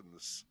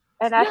thousands.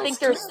 And I think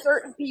there's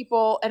certain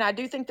people, and I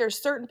do think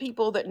there's certain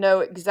people that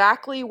know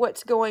exactly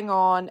what's going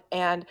on.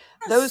 And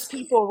those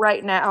people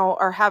right now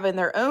are having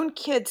their own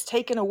kids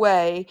taken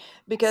away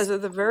because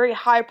of the very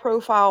high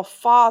profile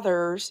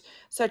fathers,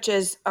 such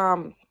as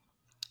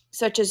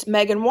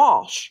Megan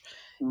Walsh.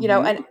 And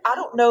I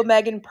don't know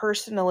Megan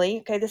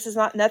personally. Okay. This is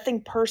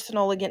nothing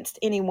personal against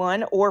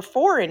anyone or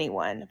for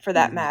anyone for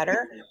that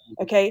matter.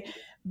 Okay.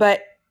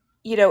 But,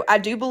 I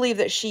do believe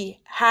that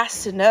she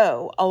has to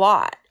know a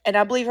lot. And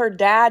I believe her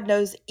dad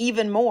knows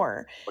even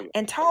more.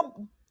 And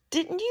Tom,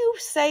 didn't you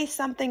say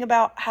something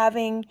about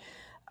having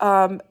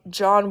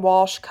John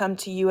Walsh come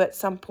to you at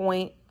some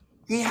point?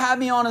 He had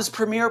me on his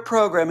premiere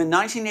program in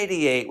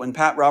 1988 when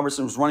Pat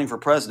Robertson was running for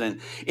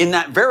president. In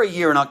that very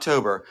year in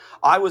October,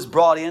 I was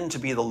brought in to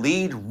be the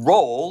lead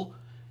role.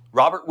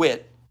 Robert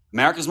Witt,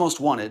 America's Most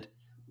Wanted.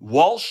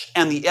 Walsh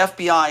and the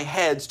FBI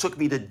heads took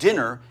me to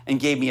dinner and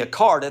gave me a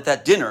card at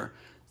that dinner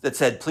that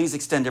said, "Please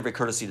extend every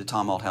courtesy to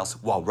Tom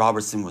Althouse," while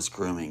Robertson was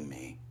grooming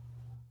me.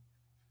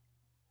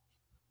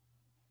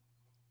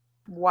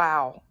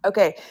 Wow.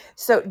 Okay.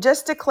 So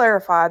just to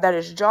clarify, that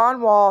is John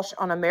Walsh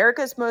on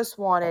America's Most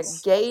Wanted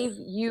gave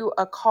you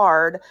a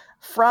card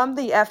from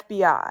the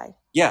FBI.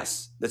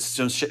 Yes. It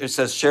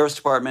says Sheriff's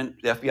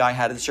Department. The FBI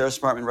had the Sheriff's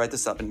Department write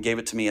this up and gave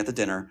it to me at the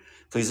dinner.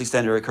 "Please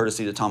extend every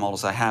courtesy to Tom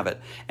Althouse." I have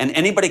it. And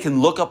anybody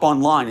can look up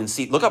online and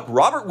look up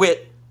Robert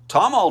Witt,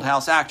 Tom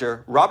Althouse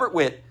actor, Robert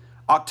Witt,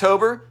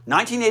 October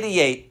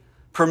 1988,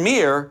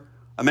 premiere,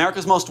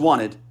 America's Most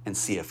Wanted, and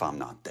see if I'm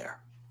not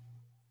there.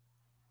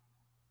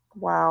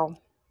 Wow.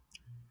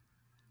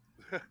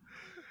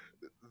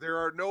 There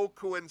are no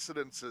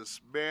coincidences.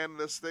 Man,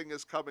 this thing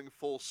is coming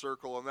full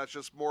circle, and that's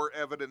just more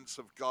evidence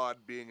of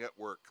God being at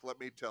work.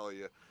 Let me tell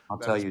you. I'll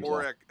tell you,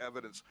 more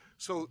evidence.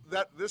 So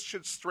this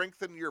should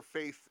strengthen your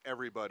faith,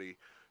 everybody.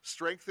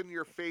 Strengthen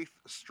your faith,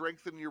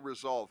 strengthen your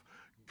resolve.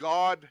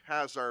 God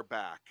has our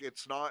back.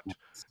 It's not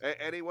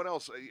anyone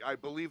else. I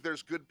believe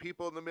there's good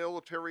people in the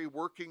military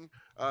working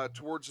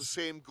towards the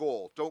same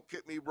goal. Don't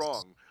get me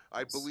wrong.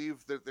 I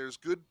believe that there's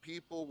good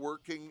people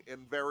working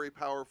in very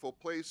powerful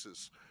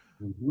places.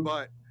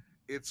 But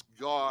it's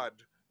God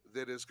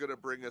that is going to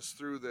bring us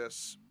through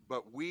this.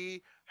 But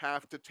we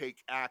have to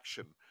take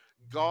action.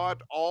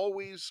 God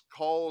always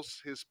calls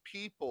his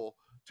people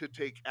to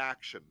take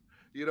action.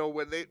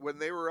 When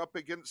they were up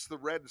against the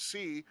Red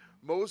Sea,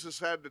 Moses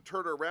had to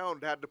turn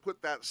around, had to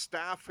put that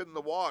staff in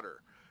the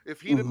water. If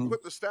he didn't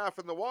put the staff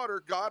in the water,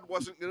 God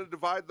wasn't going to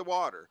divide the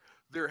water.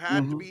 There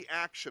had to be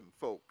action,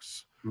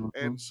 folks.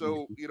 And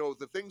so,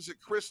 the things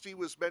that Christy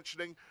was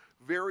mentioning,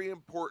 very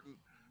important.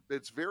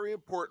 It's very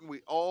important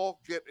we all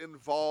get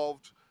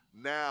involved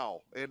now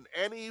in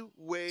any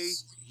way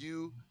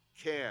you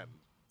can.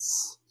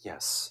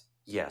 Yes.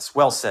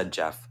 Well said,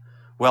 Jeff.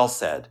 Well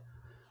said.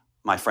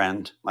 My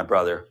friend, my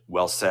brother,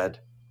 well said.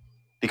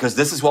 Because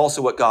this is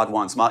also what God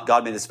wants.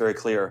 God made this very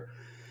clear.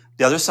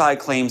 The other side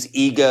claims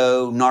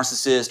ego,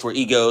 narcissist, we're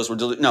egos,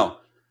 no.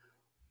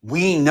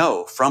 We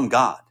know from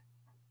God.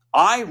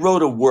 I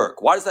wrote a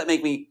work. Why does that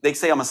make me, they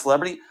say I'm a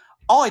celebrity?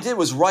 All I did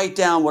was write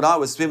down what I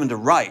was given to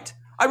write.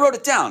 I wrote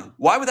it down.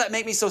 Why would that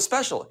make me so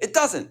special? It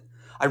doesn't.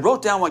 I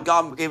wrote down what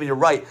God gave me to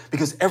write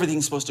because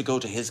everything's supposed to go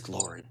to his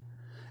glory.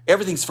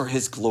 Everything's for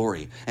his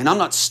glory. And I'm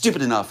not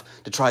stupid enough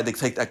to try to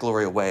take that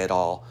glory away at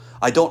all.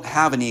 I don't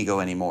have an ego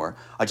anymore.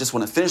 I just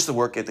want to finish the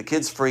work, get the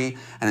kids free,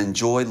 and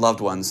enjoy loved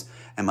ones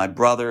and my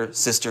brother,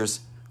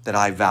 sisters that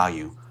I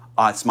value.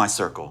 It's my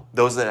circle.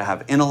 Those that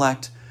have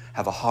intellect,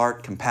 have a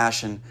heart,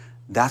 compassion,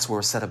 that's where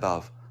we're set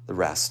above the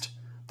rest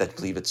that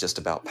believe it's just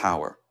about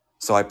power.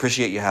 So I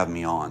appreciate you having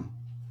me on.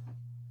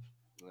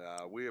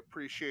 We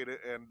appreciate it.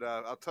 And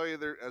I'll tell you,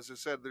 there, as I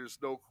said, there's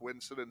no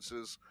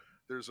coincidences.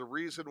 There's a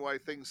reason why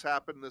things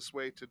happen this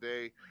way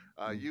today.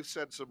 You've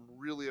said some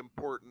really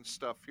important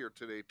stuff here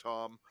today,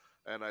 Tom,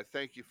 and I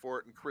thank you for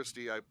it. And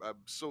Christy, I'm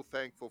so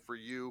thankful for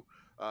you.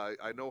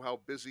 I know how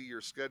busy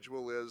your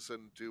schedule is,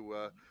 and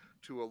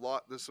to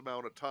allot this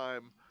amount of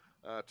time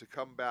to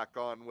come back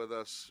on with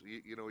us.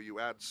 You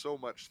add so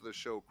much to the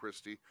show,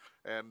 Christy.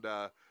 And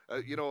I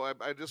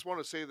just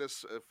want to say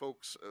this,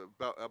 folks,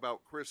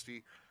 about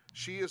Christy.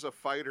 She is a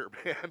fighter,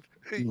 man.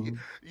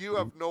 You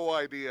have no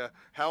idea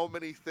how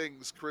many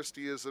things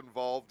Christy is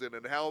involved in,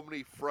 and how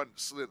many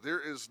fronts that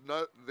there is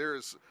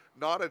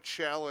not a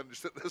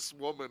challenge that this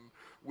woman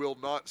will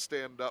not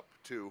stand up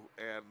to.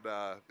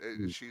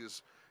 And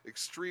she's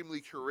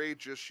extremely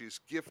courageous. She's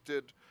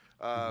gifted.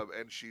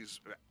 And she's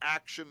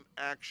action.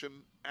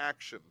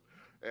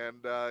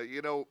 And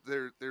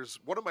there's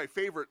one of my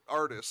favorite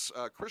artists,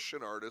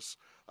 Christian artists.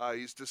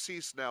 He's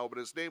deceased now, but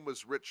his name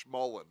was Rich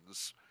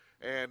Mullins,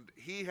 and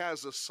he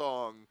has a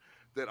song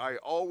that I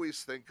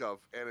always think of,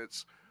 and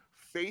it's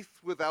 "Faith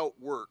without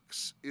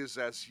works is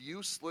as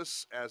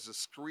useless as a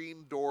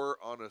screen door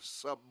on a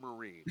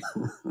submarine."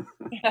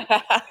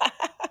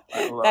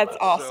 That's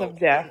awesome,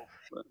 Jeff.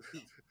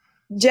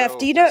 Jeff, So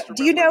do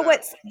you know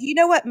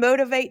what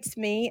motivates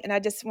me? And I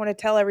just want to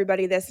tell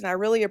everybody this, and I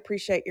really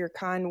appreciate your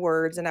kind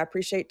words, and I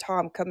appreciate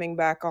Tom coming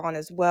back on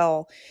as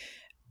well.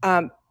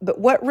 But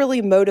what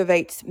really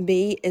motivates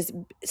me is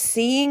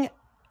seeing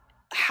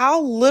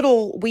how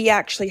little we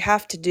actually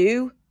have to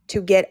do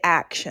to get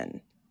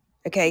action.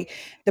 Okay.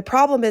 The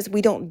problem is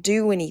we don't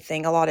do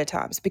anything a lot of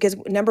times because,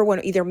 number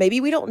one, either maybe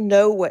we don't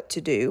know what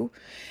to do.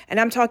 And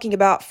I'm talking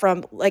about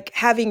from like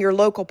having your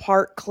local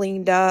park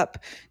cleaned up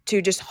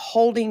to just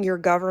holding your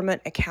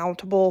government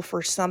accountable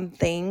for some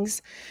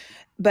things.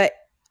 But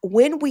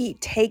when we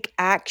take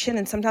action,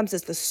 and sometimes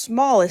it's the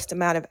smallest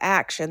amount of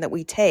action that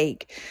we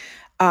take,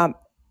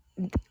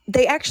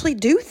 they actually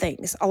do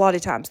things a lot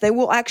of times. They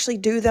will actually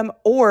do them,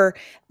 or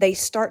they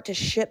start to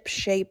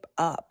shape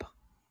up.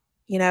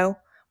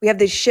 We have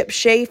these ship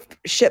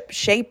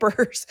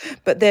shapers,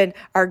 but then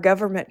our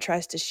government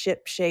tries to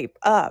shape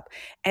up,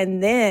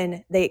 and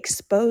then they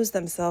expose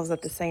themselves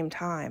at the same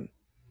time.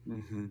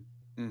 Mm-hmm.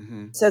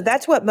 Mm-hmm. So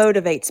that's what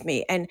motivates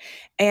me. And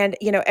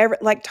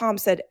like Tom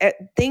said,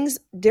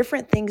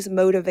 different things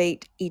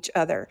motivate each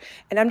other.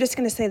 And I'm just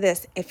going to say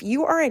this: if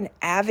you are an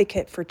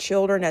advocate for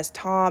children, as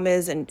Tom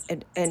is, and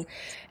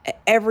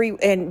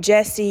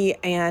Jesse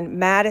and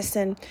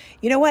Madison,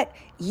 you know what?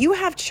 You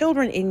have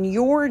children in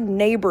your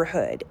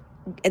neighborhood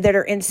that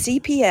are in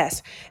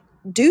CPS.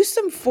 Do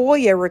some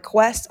FOIA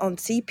requests on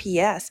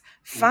CPS.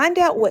 Find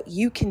out what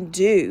you can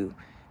do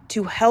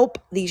to help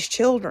these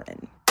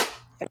children.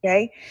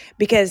 Okay,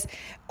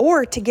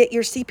 or to get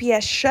your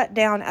CPS shut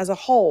down as a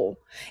whole,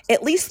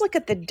 at least look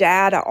at the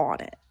data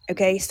on it.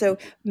 Okay, so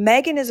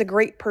Megan is a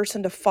great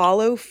person to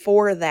follow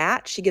for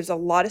that. She gives a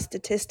lot of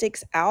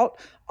statistics out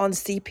on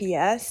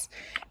CPS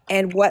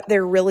and what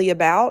they're really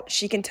about.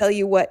 She can tell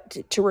you what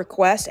to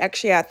request.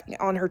 Actually,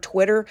 on her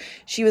Twitter,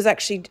 she was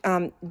actually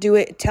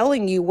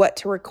telling you what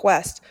to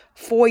request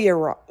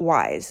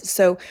FOIA-wise.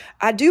 So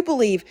I do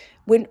believe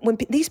when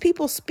these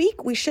people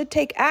speak, we should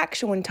take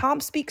action. When Tom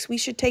speaks, we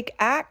should take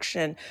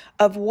action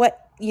of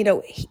what,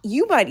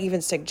 you might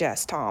even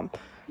suggest, Tom.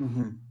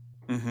 Mm-hmm.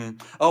 Mm-hmm.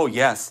 Oh,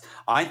 yes.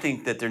 I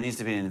think that there needs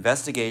to be an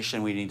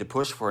investigation. We need to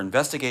push for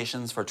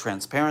investigations, for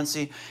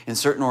transparency in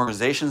certain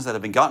organizations that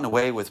have been gotten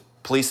away with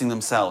policing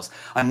themselves.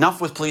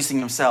 Enough with policing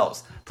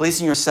themselves.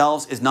 Policing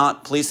yourselves is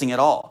not policing at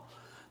all.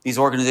 These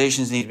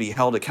organizations need to be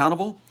held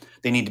accountable.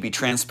 They need to be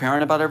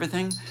transparent about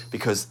everything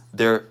because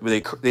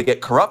they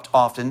get corrupt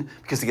often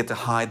because they get to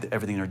hide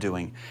everything they're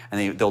doing.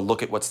 And they'll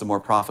look at what's the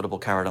more profitable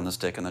carrot on the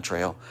stick in the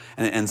trail,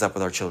 and it ends up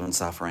with our children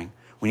suffering.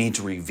 We need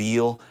to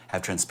reveal,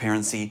 have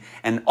transparency,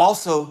 and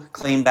also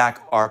claim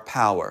back our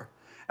power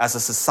as a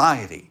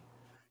society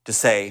to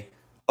say,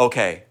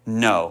 okay,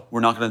 no, we're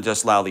not going to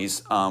just allow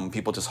these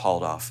people just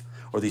hauled off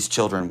or these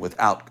children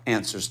without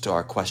answers to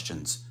our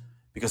questions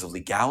because of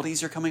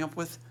legalities you're coming up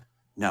with.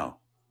 No,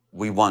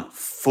 we want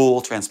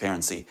full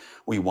transparency.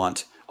 We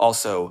want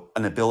also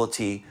an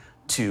ability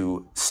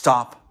to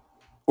stop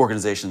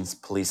organizations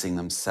policing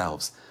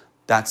themselves.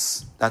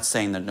 That's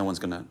saying that no one's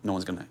gonna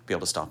be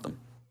able to stop them.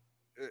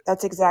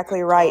 That's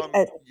exactly right.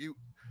 Tom,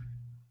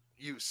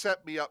 you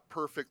set me up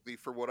perfectly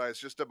for what I was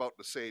just about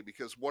to say,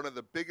 because one of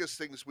the biggest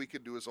things we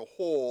can do as a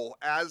whole,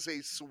 as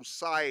a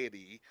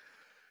society,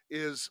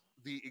 is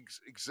the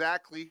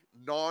exactly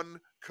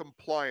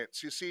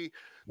non-compliance. You see,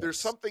 there's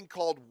Yes. something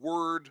called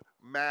word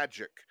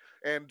magic.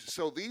 And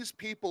so these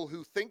people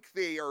who think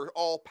they are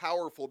all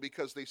powerful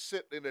because they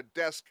sit in a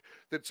desk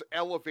that's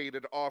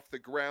elevated off the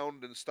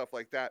ground and stuff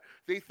like that,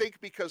 they think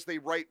because they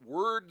write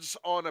words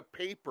on a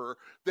paper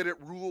that it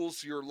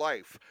rules your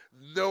life.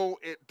 No,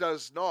 it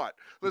does not.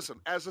 Listen,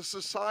 as a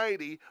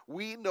society,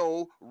 we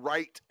know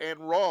right and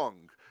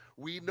wrong.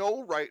 We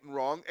know right and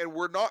wrong, and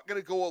we're not going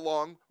to go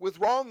along with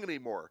wrong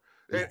anymore.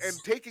 Yes.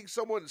 And taking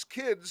someone's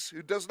kids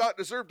who does not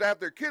deserve to have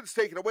their kids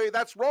taken away,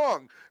 that's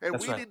wrong. And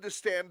That's we right. need to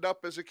stand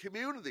up as a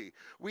community.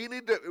 We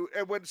need to,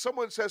 and when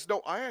someone says,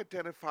 no, I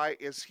identify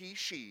as he,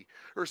 she,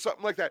 or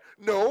something like that.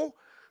 No,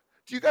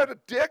 do you got a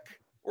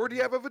dick or do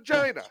you have a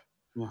vagina?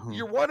 Mhm.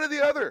 You're one or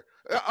the other.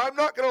 I'm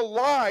not going to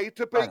lie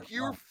to Right. make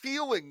your Right.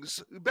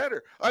 feelings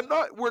better.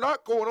 We're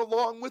not going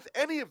along with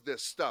any of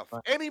this stuff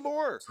Right.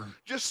 anymore. That's right.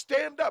 Just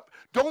stand up.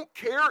 Don't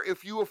care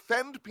if you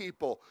offend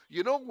people.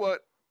 You know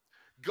what?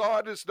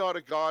 God is not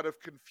a God of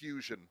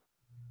confusion.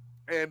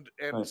 And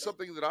Right.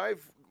 something that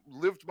I've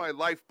lived my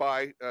life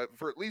by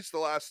for at least the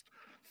last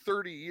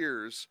 30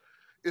 years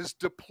is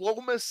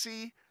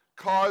diplomacy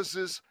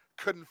causes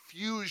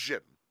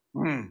confusion.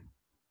 Mm.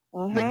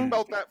 Think Mhm.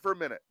 about that for a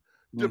minute.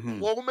 Mhm.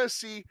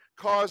 Diplomacy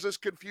causes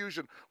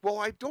confusion. Well,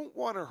 I don't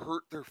want to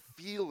hurt their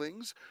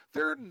feelings.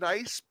 They're a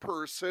nice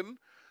person.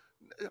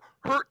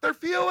 Hurt their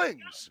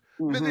feelings.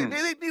 Mhm.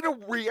 They need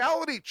a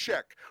reality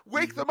check.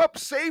 Wake Mhm. them up,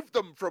 save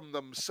them from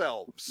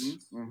themselves.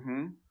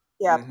 Mhm.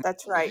 Yeah, Mhm.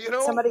 that's right. You know,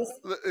 but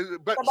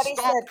Somebody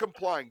stop said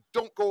complying.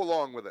 Don't go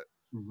along with it.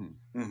 Mhm.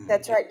 Mhm.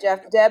 that's right,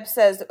 Jeff. Deb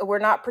says we're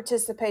not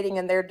participating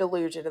in their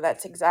delusion, and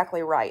that's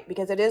exactly right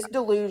because it is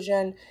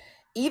delusion.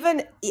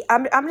 Even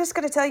I'm just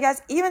going to tell you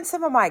guys, even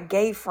some of my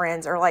gay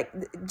friends are like,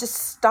 just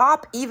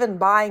stop even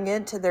buying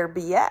into their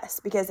BS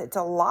because it's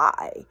a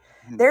lie.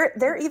 Mhm.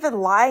 They're even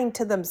lying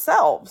to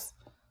themselves.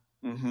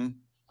 Mhm.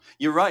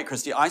 You're right,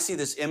 Christy. I see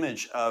this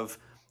image of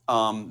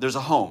there's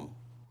a home.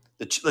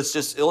 Let's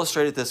just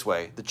illustrate it this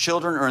way. The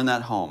children are in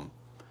that home.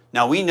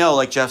 Now we know,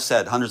 like Jeff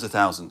said, hundreds of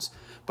thousands,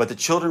 but the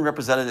children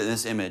represented in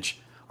this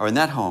image are in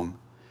that home,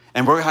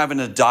 and we're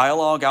having a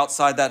dialogue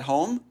outside that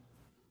home.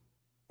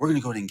 We're going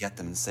to go in and get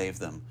them and save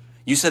them.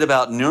 You said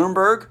about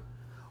Nuremberg,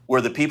 where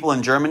the people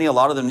in Germany, a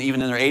lot of them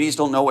even in their 80s,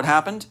 don't know what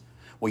happened.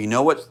 Well, you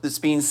know what's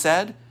being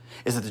said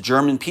is that the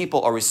German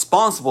people are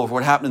responsible for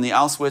what happened in the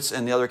Auschwitz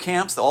and the other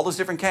camps, all those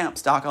different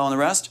camps, Dachau and the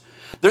rest.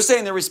 They're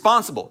saying they're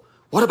responsible.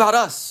 What about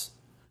us?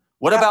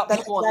 What Yep, about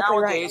that's people exactly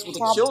right. nowadays with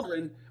the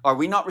children? Are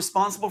we not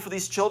responsible for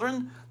these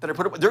children that are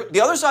put up?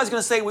 The other side is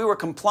going to say we were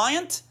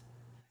compliant,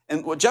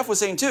 and what Jeff was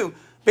saying too,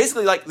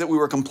 basically like that we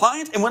were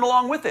compliant and went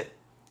along with it.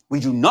 We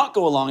do not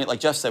go along it,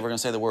 like Jeff said, we're going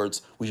to say the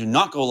words, we do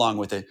not go along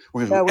with it.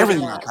 We're going to No, do we do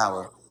everything in our not.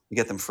 power to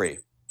get them free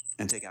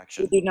and take We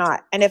action. do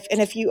not. And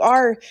if you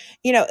are,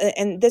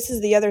 and this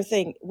is the other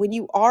thing, when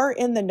you are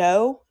in the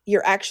know,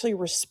 you're actually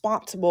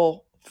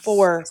responsible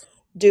for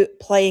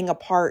playing a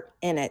part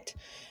in it.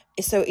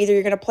 So either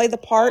you're going to play the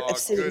part of Oh,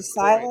 sitting good point.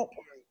 silent,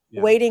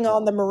 Yeah. waiting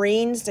on the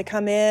Marines to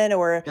come in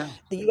or Yeah.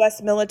 the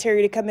US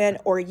military to come in,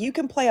 or you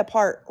can play a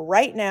part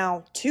right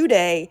now,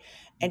 today,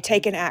 and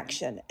take an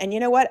action. And you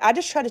know what? I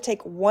just try to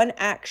take one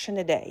action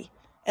a day,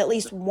 at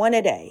least one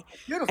a day.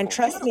 Beautiful. And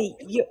trust me,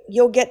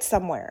 you'll get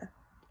somewhere.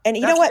 And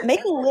you know That's what? it.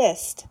 Make a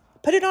list.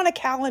 Put it on a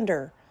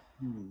calendar.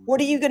 Hmm. What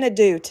are you going to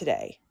do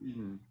today?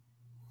 Mhm.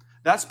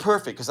 That's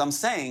perfect because I'm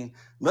saying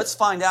let's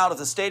find out if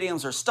the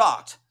stadiums are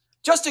stocked,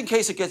 just in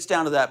case it gets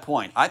down to that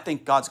point. I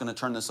think God's going to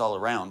turn this all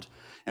around,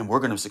 and we're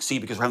going to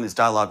succeed because we're having this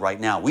dialogue right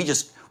now. We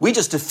just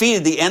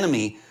defeated the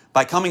enemy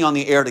by coming on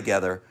the air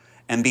together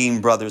and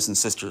being brothers and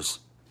sisters.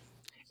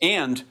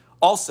 And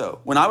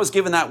also, when I was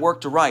given that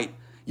work to write,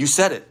 you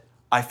said it.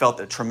 I felt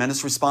a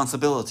tremendous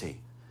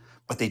responsibility,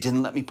 but they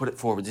didn't let me put it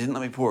forward. They didn't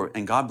let me pour it.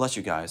 And God bless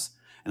you guys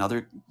and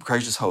other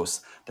gracious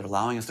hosts. They're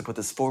allowing us to put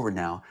this forward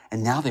now.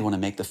 And now they want to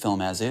make the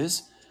film as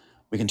is.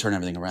 We can turn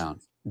everything around.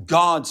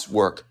 God's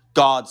work,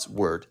 God's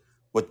word.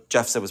 What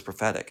Jeff said was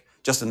prophetic,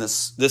 just in this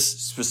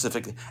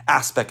specific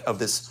aspect of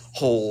this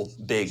whole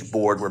big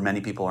board where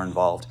many people are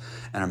involved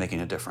and are making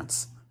a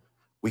difference.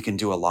 We can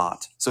do a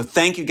lot. So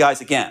thank you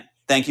guys again.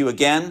 Thank you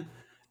again.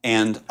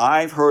 And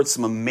I've heard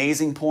some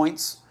amazing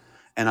points,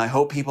 and I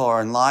hope people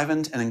are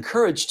enlivened and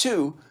encouraged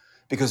too,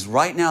 because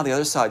right now the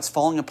other side's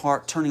falling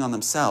apart, turning on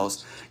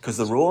themselves, because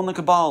the rule in the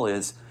cabal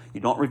is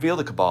you don't reveal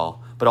the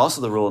cabal, but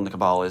also the rule in the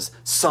cabal is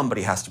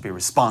somebody has to be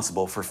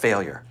responsible for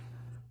failure.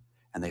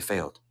 And they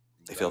failed.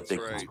 They failed That's big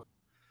right. time.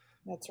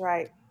 That's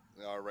right.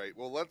 All right.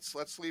 Well,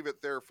 let's leave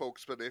it there,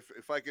 folks. But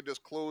if I could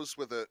just close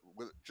with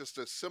just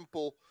a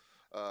simple,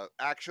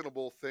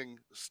 actionable thing: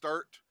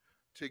 start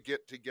to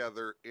get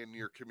together in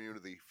your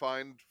community.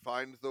 Find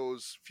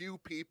those few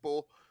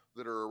people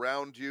that are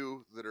around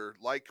you that are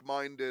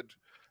like-minded.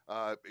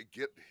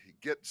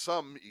 Get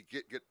some.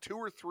 Get two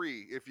or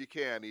three if you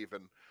can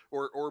even.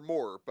 or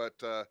more.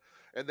 But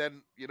and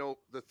then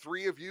the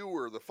 3 of you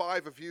or the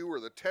 5 of you or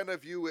the 10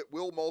 of you, it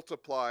will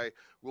multiply.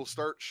 Will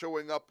start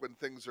showing up when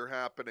things are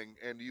happening,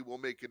 and you will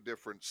make a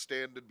difference.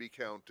 Stand and be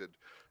counted.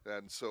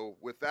 And so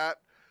with that,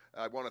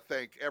 I want to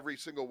thank every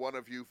single one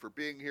of you for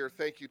being here.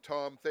 Thank you,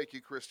 Tom. Thank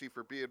you, Christy,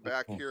 for being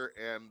back here.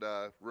 And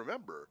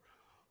remember,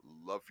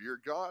 love your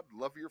God,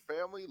 love your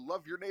family,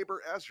 love your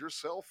neighbor as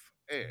yourself,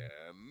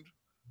 and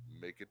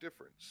make a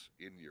difference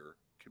in your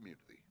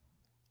community.